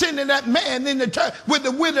by sending that man in the church with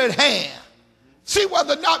the withered hand. See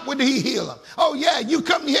whether or not would he heal him. Oh, yeah, you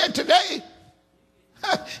come here today.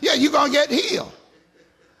 Yeah, you're going to get healed.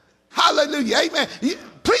 Hallelujah. Amen.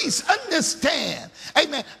 Please understand.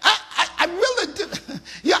 Amen. I really do.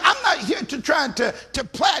 Yeah, I'm not here to try to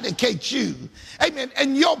placate you. Amen.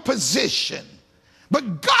 In your position.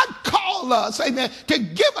 But God called us, amen, to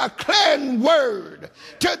give a clarion word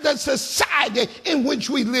to the society in which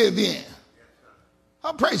we live in.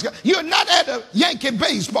 Oh, praise God. You're not at a Yankee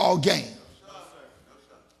baseball game.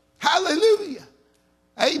 Hallelujah.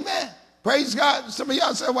 Amen. Praise God. Some of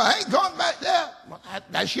y'all say, well, I ain't going back there. Well,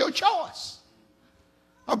 that's your choice.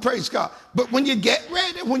 Oh, praise God. But when you get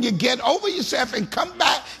ready, when you get over yourself and come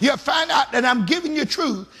back, you'll find out that I'm giving you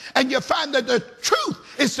truth. And you'll find that the truth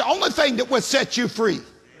is the only thing that will set you free.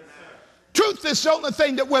 Truth is the only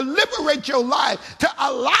thing that will liberate your life to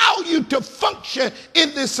allow you to function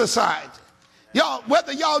in this society. Y'all,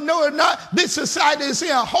 whether y'all know it or not, this society is in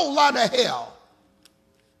a whole lot of hell.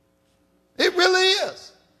 It really is.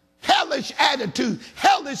 Hellish attitude,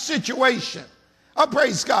 hellish situation. Oh,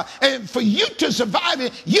 praise God. And for you to survive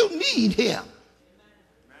it, you need him.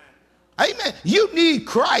 Amen. You need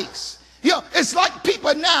Christ. You know, it's like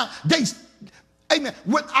people now, amen,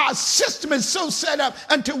 when our system is so set up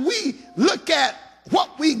until we look at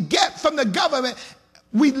what we get from the government,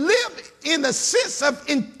 we live in a sense of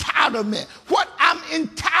entitlement. What I'm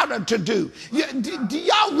entitled to do. Do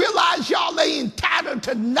y'all realize y'all ain't entitled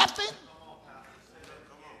to nothing?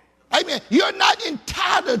 Amen. You're not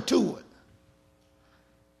entitled to it.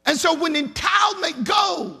 And so when entitlement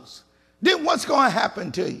goes, then what's going to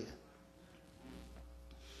happen to you?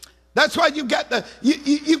 That's why you got to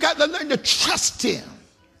learn to trust him.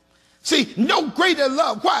 See, no greater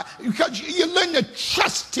love. Why? Because you learn to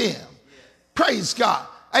trust him. Praise God.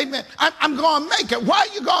 Amen. I'm going to make it. Why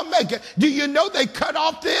are you going to make it? Do you know they cut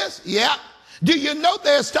off this? Yeah. Do you know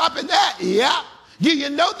they're stopping that? Yeah. Do you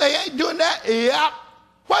know they ain't doing that? Yeah.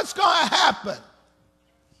 What's going to happen?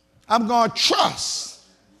 I'm going to trust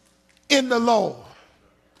in the Lord.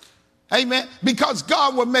 Amen. Because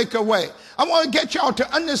God will make a way. I want to get y'all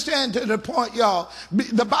to understand to the point, y'all.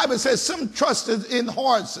 The Bible says some trusted in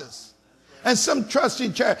horses and some trust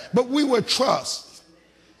in chariots, but we will trust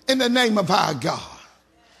in the name of our God.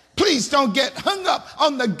 Please don't get hung up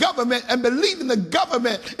on the government and believing the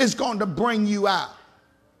government is going to bring you out.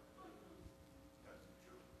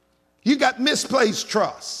 You got misplaced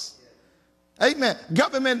trust. Amen.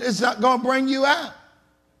 Government is not going to bring you out.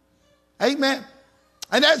 Amen.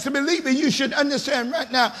 And as a believer, you should understand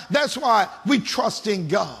right now, that's why we trust in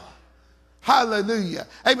God. Hallelujah.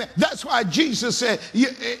 Amen. That's why Jesus said,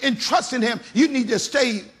 in trusting him, you need to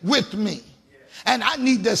stay with me. And I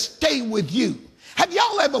need to stay with you. Have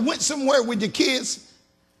y'all ever went somewhere with your kids?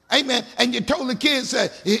 Amen. And you told the kids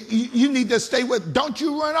that you need to stay with, don't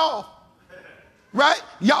you run off. Right?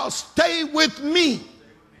 Y'all stay with me.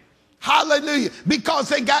 Hallelujah. Because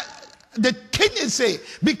they got the tendency,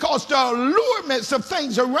 because the allurements of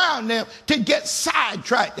things around them to get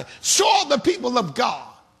sidetracked. So are the people of God.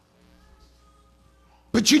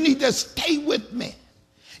 But you need to stay with me.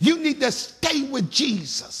 You need to stay with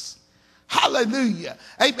Jesus. Hallelujah.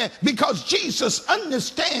 Amen. Because Jesus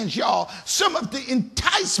understands, y'all, some of the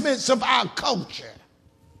enticements of our culture.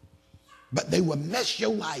 But they will mess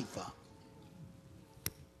your life up.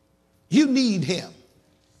 You need him.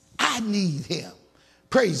 I need him.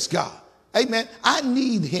 Praise God. Amen. I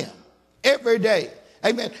need him every day.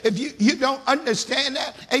 Amen. If you don't understand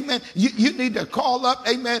that, amen, you need to call up,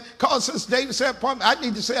 amen, call Sister Davis at appointment. I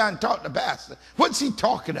need to say I and talk to Pastor. What's he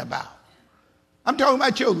talking about? I'm talking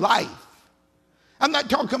about your life. I'm not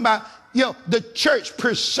talking about, the church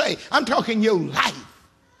per se. I'm talking your life.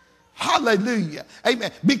 Hallelujah.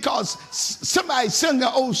 Amen. Because somebody sung an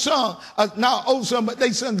old song, not an old song, but they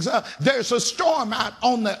sung a song. There's a storm out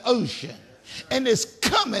on the ocean, and it's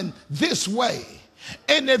coming this way.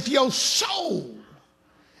 And if your soul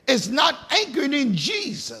is not anchored in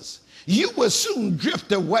Jesus, you will soon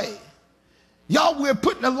drift away. Y'all, we're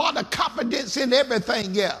putting a lot of confidence in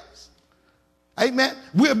everything else. Amen.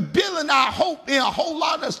 We're building our hope in a whole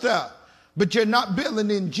lot of stuff, but you're not building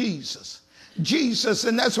in Jesus. Jesus,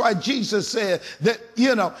 and that's why Jesus said that,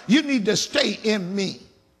 you need to stay in me.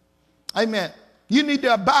 Amen. You need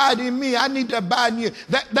to abide in me. I need to abide in you.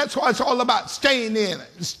 That's why it's all about staying in it,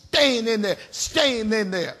 staying in there, staying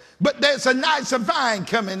in there. But there's a nicer vine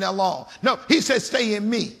coming along. No, he said stay in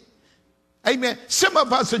me. Amen. Some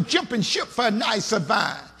of us are jumping ship for a nicer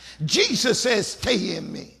vine. Jesus says stay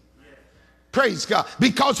in me. Praise God.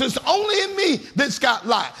 Because it's only in me that's got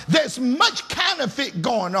life. There's much counterfeit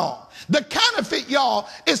going on. The counterfeit, y'all,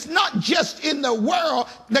 is not just in the world.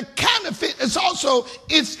 The counterfeit is also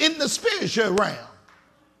in the spiritual realm.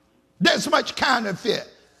 There's much counterfeit.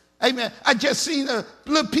 Amen. I just seen a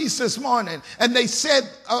little piece this morning, and they said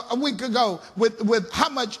a week ago with how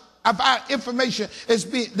much of our information is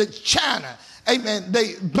being, the China, amen,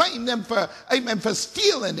 they blame them for, amen, for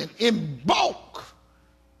stealing it in bulk.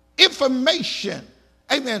 Information,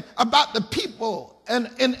 amen, about the people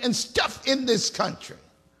and stuff in this country.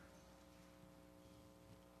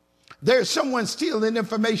 There's someone stealing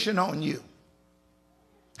information on you.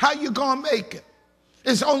 How you gonna make it?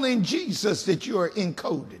 It's only in Jesus that you are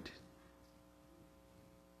encoded.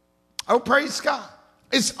 Oh, praise God.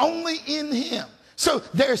 It's only in him. So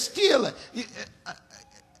they're stealing.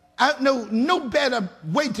 I know no better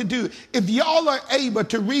way to do it. If y'all are able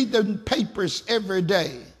to read the papers every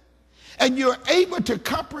day, and you're able to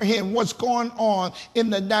comprehend what's going on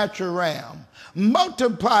in the natural realm,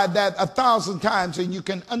 multiply that 1,000 times and you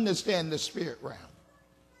can understand the spirit realm.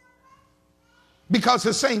 Because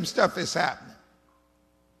the same stuff is happening.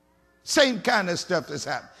 Same kind of stuff is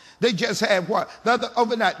happening. They just had what?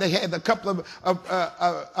 Overnight they had a couple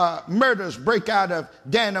of murders break out of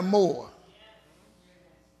Dana Moore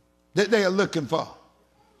that they are looking for.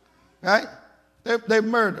 Right? They're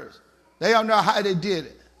murders. They don't know how they did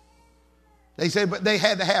it. They say, but they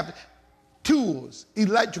had to have tools,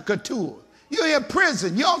 electrical tools. You're in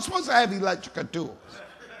prison. You aren't supposed to have electrical tools.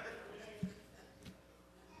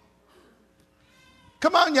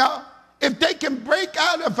 Come on, y'all. If they can break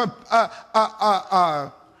out of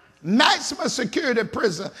a maximum security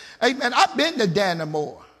prison, amen, I've been to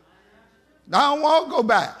Dannemora. I don't want to go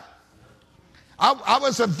back. I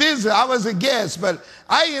was a visitor, I was a guest, but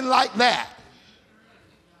I didn't like that.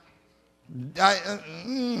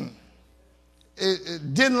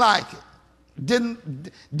 Didn't like it.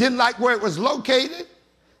 Didn't like where it was located.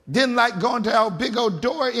 Didn't like going to our big old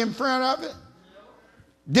door in front of it.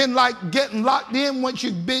 Didn't like getting locked in. Once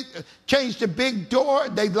you change the big door,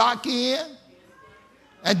 they lock you in.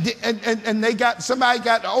 And somebody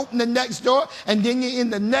got to open the next door, and then you're in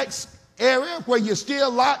the next area where you're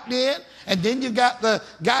still locked in, and then you got the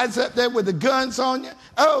guys up there with the guns on you.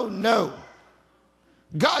 Oh no.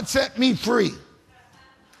 God set me free.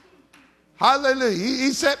 Hallelujah.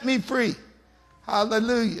 He set me free.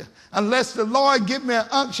 Hallelujah. Unless the Lord give me an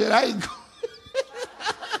unction, I ain't going.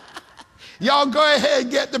 Y'all go ahead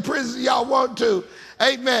and get the prison y'all want to.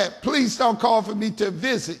 Amen. Please don't call for me to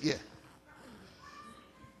visit you.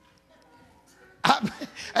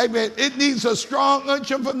 Amen. It needs a strong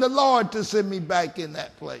unction from the Lord to send me back in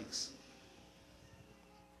that place.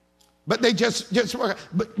 But they just work.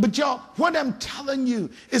 But y'all, what I'm telling you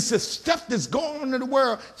is the stuff that's going on in the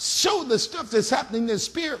world. Show the stuff that's happening in the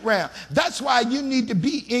spirit realm. That's why you need to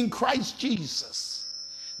be in Christ Jesus.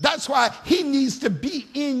 That's why he needs to be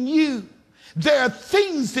in you. There are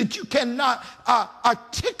things that you cannot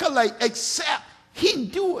articulate except he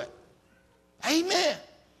do it. Amen.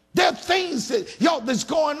 There are things that, y'all, that's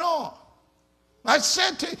going on. I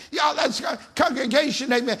said to y'all, that's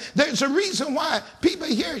congregation, amen. There's a reason why people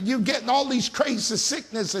here, you're getting all these crazy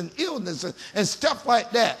sickness and illness and stuff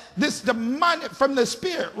like that. This demonic from the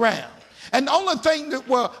spirit realm. And the only thing that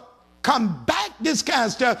will combat this kind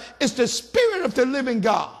of stuff is the spirit of the living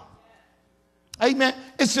God. Amen.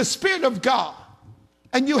 It's the spirit of God.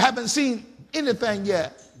 And you haven't seen anything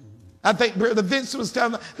yet. I think Brother Vince was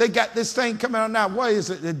telling me they got this thing coming on now. What is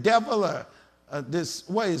it? The devil or this?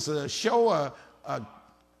 What is it? A show?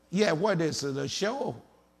 What is it? A show?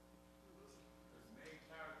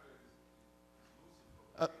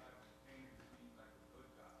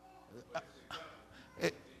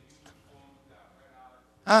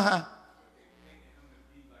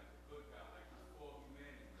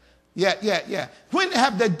 Yeah. When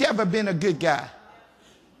have the devil been a good guy?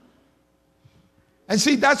 And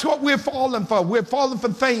see, that's what we're falling for. We're falling for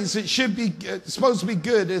things that should be supposed to be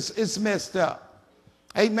good. It's messed up.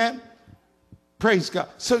 Amen. Praise God.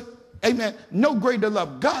 So, amen. No greater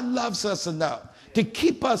love. God loves us enough to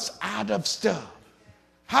keep us out of stuff.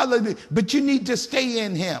 Hallelujah. But you need to stay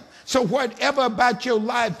in him. So whatever about your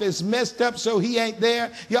life is messed up so he ain't there,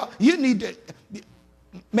 y'all, you need to,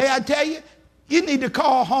 may I tell you, you need to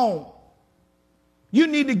call home. You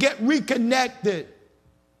need to get reconnected.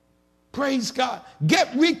 Praise God.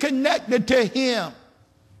 Get reconnected to him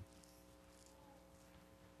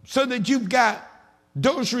so that you've got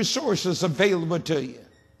those resources available to you.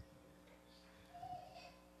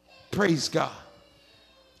 Praise God.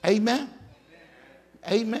 Amen.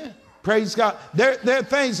 Amen. Praise God. There are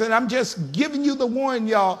things, and I'm just giving you the warning,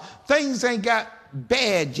 y'all. Things ain't got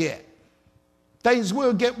bad yet. Things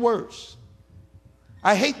will get worse.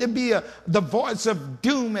 I hate to be the voice of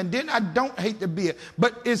doom, and then I don't hate to be it,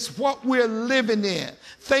 but it's what we're living in.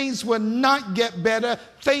 Things will not get better.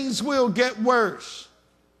 Things will get worse.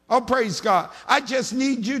 Oh, praise God. I just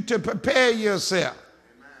need you to prepare yourself.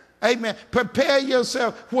 Amen. Prepare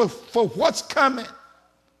yourself for what's coming.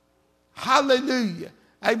 Hallelujah.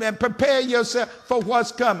 Amen. Prepare yourself for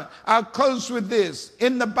what's coming. I'll close with this.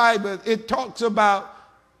 In the Bible, it talks about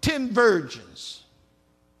 10 virgins.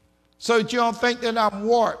 So that you don't think that I'm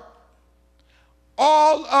warped.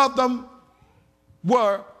 All of them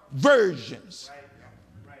were virgins.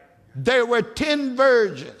 There were 10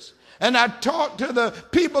 virgins. And I talked to the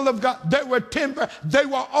people of God. There were 10. They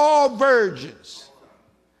were all virgins.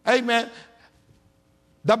 Amen.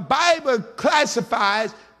 The Bible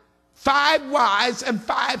classifies 5 wise and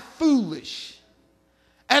 5 foolish.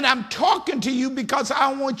 And I'm talking to you because I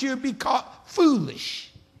don't want you to be caught foolish.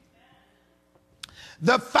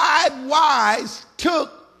 The 5 wise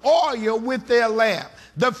took oil with their lamp.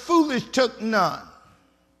 The foolish took none.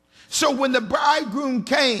 So when the bridegroom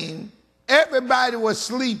came, everybody was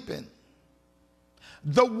sleeping.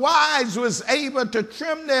 The wise was able to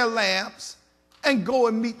trim their lamps and go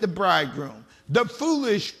and meet the bridegroom. The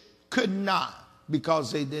foolish could not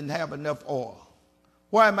because they didn't have enough oil.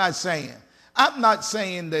 What am I saying? I'm not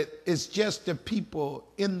saying that it's just the people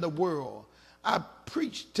in the world. I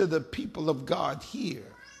preach to the people of God here.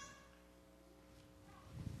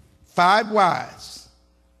 5 wise,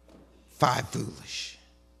 5 foolish.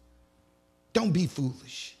 Don't be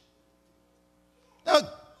foolish. Now,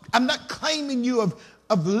 I'm not claiming you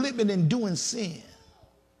of living and doing sin,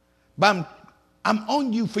 but I'm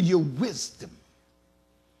on you for your wisdom.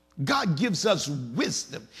 God gives us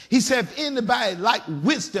wisdom. He said, if anybody like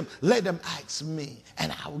wisdom, let him ask me,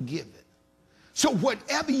 and I will give it. So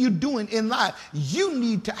whatever you're doing in life, you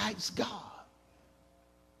need to ask God.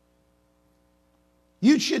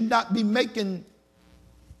 You should not be making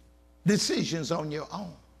decisions on your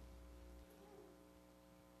own,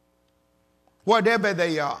 whatever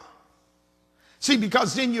they are. See,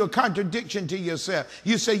 because then you're a contradiction to yourself.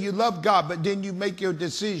 You say you love God, but then you make your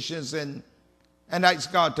decisions and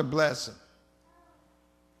ask God to bless them.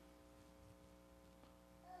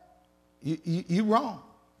 You're wrong.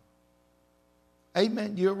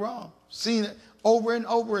 Amen. You're wrong. Seen it over and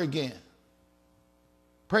over again.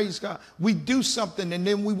 Praise God. We do something and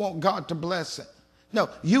then we want God to bless it. No,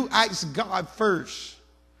 you ask God first.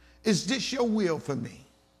 Is this your will for me?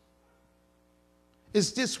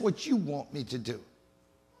 Is this what you want me to do?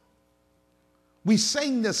 We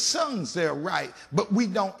sing the songs that are right, but we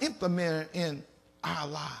don't implement it in our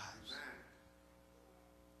lives.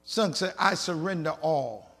 Song said, I surrender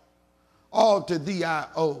all to thee I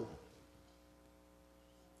owe.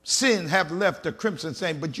 Sin have left a crimson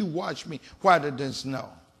stain, but you wash me whiter than snow.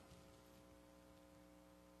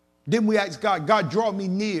 Then we ask God, God, draw me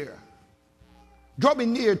near. Draw me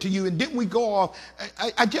near to you. And then we go off.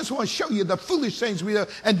 I just want to show you the foolish things we do.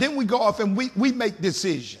 And then we go off and we make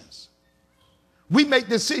decisions. We make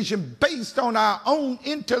decisions based on our own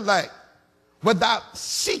intellect without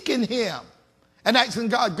seeking him and asking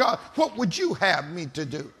God, God, what would you have me to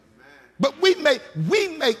do? Amen. But we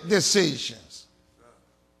make decisions.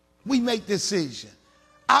 We make decisions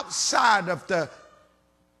outside of the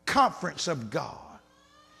conference of God.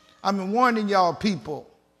 I'm warning y'all people,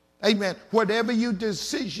 amen, whatever your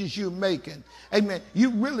decisions you're making, amen,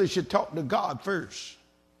 you really should talk to God first.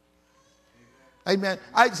 Amen.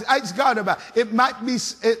 I ask God about it.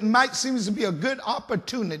 It might seem to be a good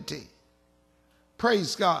opportunity.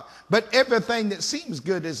 Praise God. But everything that seems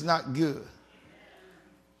good is not good.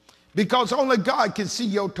 Because only God can see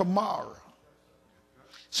your tomorrow.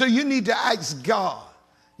 So you need to ask God.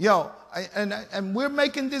 And we're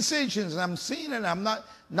making decisions. I'm seeing it. I'm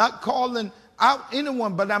not calling out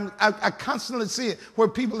anyone, but I constantly see it where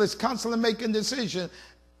people is constantly making decisions.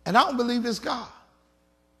 And I don't believe it's God.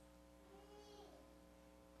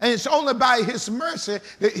 And it's only by his mercy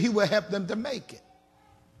that he will help them to make it.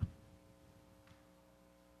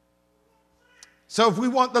 So if we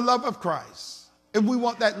want the love of Christ, if we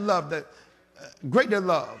want that love, that greater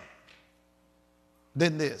love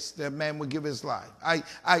than this, that man would give his life.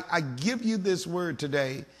 I give you this word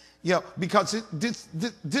today, because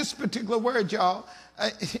this particular word, y'all,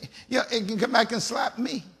 it can come back and slap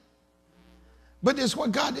me. But it's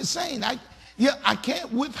what God is saying. I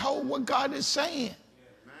can't withhold what God is saying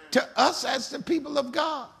to us as the people of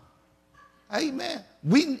God. Amen.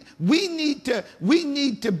 We need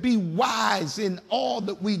to be wise in all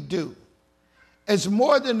that we do. It's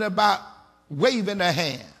more than about waving a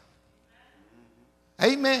hand.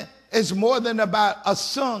 Amen. It's more than about a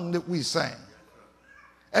song that we sing.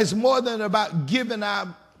 It's more than about giving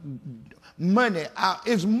our money out.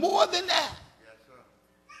 It's more than that.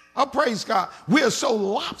 Oh, praise God. We are so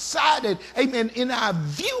lopsided, amen, in our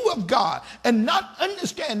view of God and not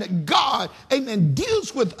understand that God, amen,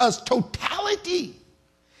 deals with us totality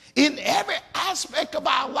in every aspect of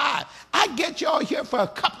our life. I get y'all here for a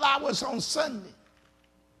couple hours on Sunday.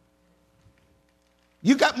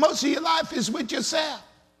 You got most of your life is with yourself.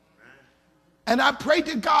 And I pray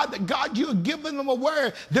to God that God, you're giving them a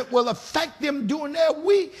word that will affect them during their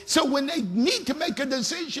week. So when they need to make a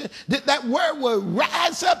decision, that word will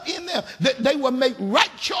rise up in them, that they will make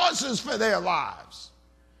right choices for their lives.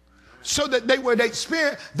 So that they would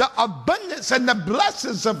experience the abundance and the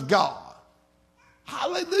blessings of God.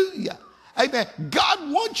 Hallelujah. Amen.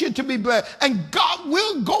 God wants you to be blessed, and God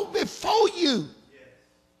will go before you.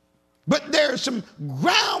 But there's some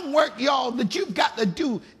groundwork, y'all, that you've got to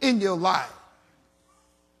do in your life.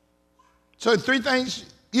 So 3 things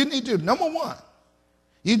you need to do. Number 1,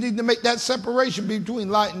 you need to make that separation between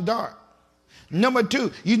light and dark. Number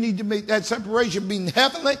 2, you need to make that separation between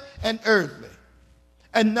heavenly and earthly.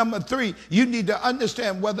 And number 3, you need to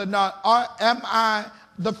understand whether or not am I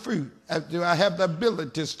the fruit? Do I have the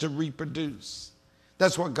abilities to reproduce?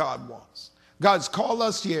 That's what God wants. God's called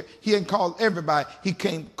us here. He ain't called everybody. He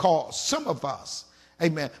can't call some of us.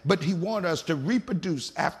 Amen. But he wants us to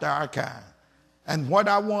reproduce after our kind. And what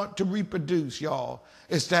I want to reproduce, y'all,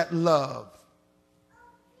 is that love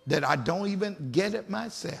that I don't even get it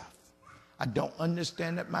myself. I don't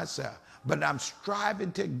understand it myself, but I'm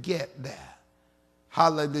striving to get there.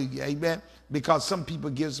 Hallelujah, amen? Because some people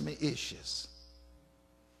gives me issues.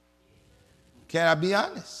 Can I be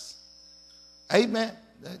honest? Amen.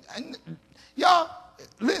 Y'all,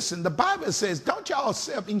 listen, the Bible says, don't y'all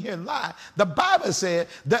sit up in here and lie. The Bible said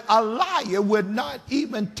that a liar would not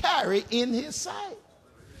even tarry in his sight.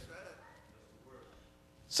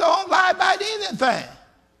 So don't lie about anything.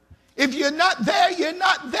 If you're not there, you're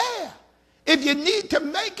not there. If you need to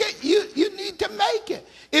make it, you need to make it.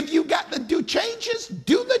 If you got to do changes,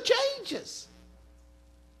 do the changes.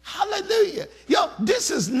 Hallelujah. Yo, this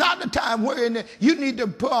is not a time where you need to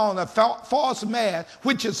put on a false mask,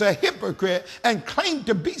 which is a hypocrite, and claim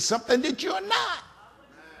to be something that you're not.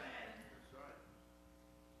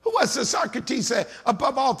 Who was the Socrates said,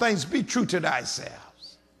 above all things, be true to thyself.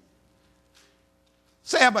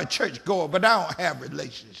 Say I'm a church goer, but I don't have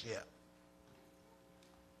relationship.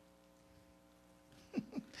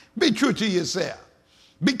 Be true to yourself.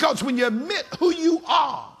 Because when you admit who you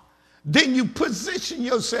are, then you position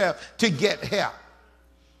yourself to get help.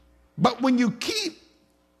 But when you keep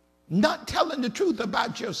not telling the truth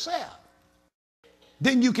about yourself,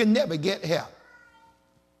 then you can never get help.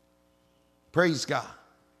 Praise God.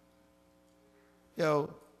 You know,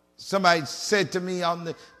 somebody said to me on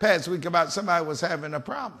the past week about somebody was having a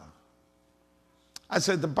problem. I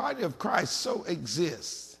said, the body of Christ so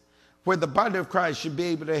exists where the body of Christ should be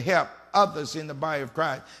able to help others in the body of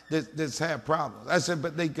Christ that have problems. I said,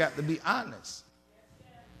 but they got to be honest.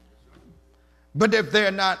 But if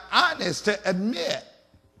they're not honest to admit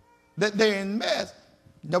that they're in mess,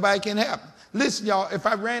 nobody can help them. Listen, y'all, if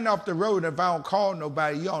I ran off the road, if I don't call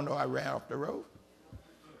nobody, you don't know I ran off the road.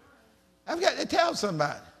 I've got to tell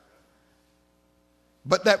somebody.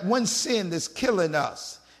 But that one sin that's killing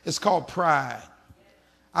us is called pride.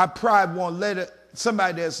 Our pride won't let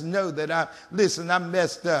somebody else know that I'm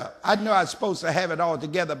messed up. I know I'm supposed to have it all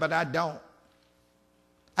together, but I don't.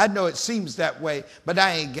 I know it seems that way, but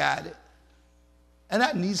I ain't got it. And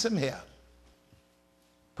I need some help.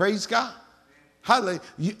 Praise God. Hallelujah.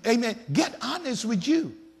 Amen. Get honest with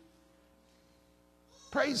you.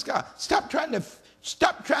 Praise God. Stop trying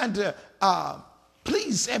to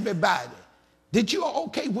please everybody. That you are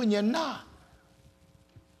okay when you're not.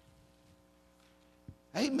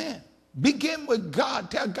 Amen. Begin with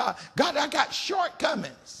God. Tell God, God, I got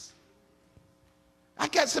shortcomings. I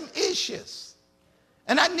got some issues.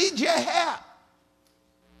 And I need your help.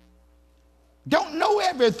 Don't know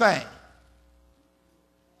everything.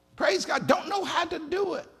 Praise God. Don't know how to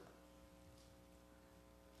do it.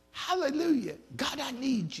 Hallelujah. God, I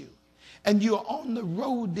need you. And you're on the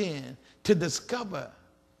road then to discover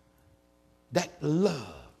that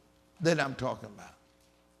love that I'm talking about.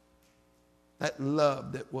 That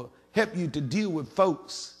love that will help you to deal with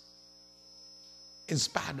folks in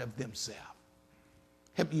spite of themselves.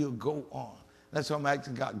 Help you go on. That's what I'm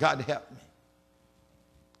asking God. God, help me.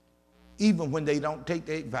 Even when they don't take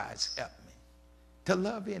the advice, help me. To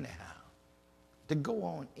love anyhow. To go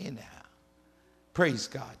on anyhow. Praise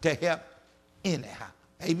God. To help anyhow.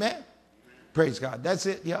 Amen? Praise God. That's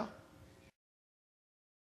it, y'all.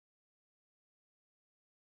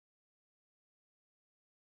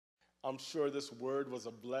 I'm sure this word was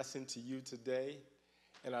a blessing to you today,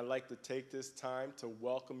 and I'd like to take this time to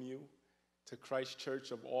welcome you to Christ Church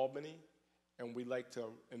of Albany, and we'd like to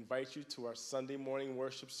invite you to our Sunday morning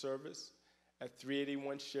worship service at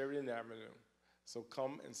 381 Sheridan Avenue. So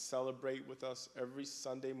come and celebrate with us every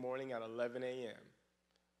Sunday morning at 11 a.m.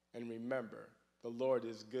 And remember, the Lord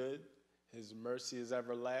is good, His mercy is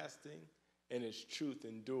everlasting, and His truth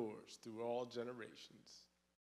endures through all generations.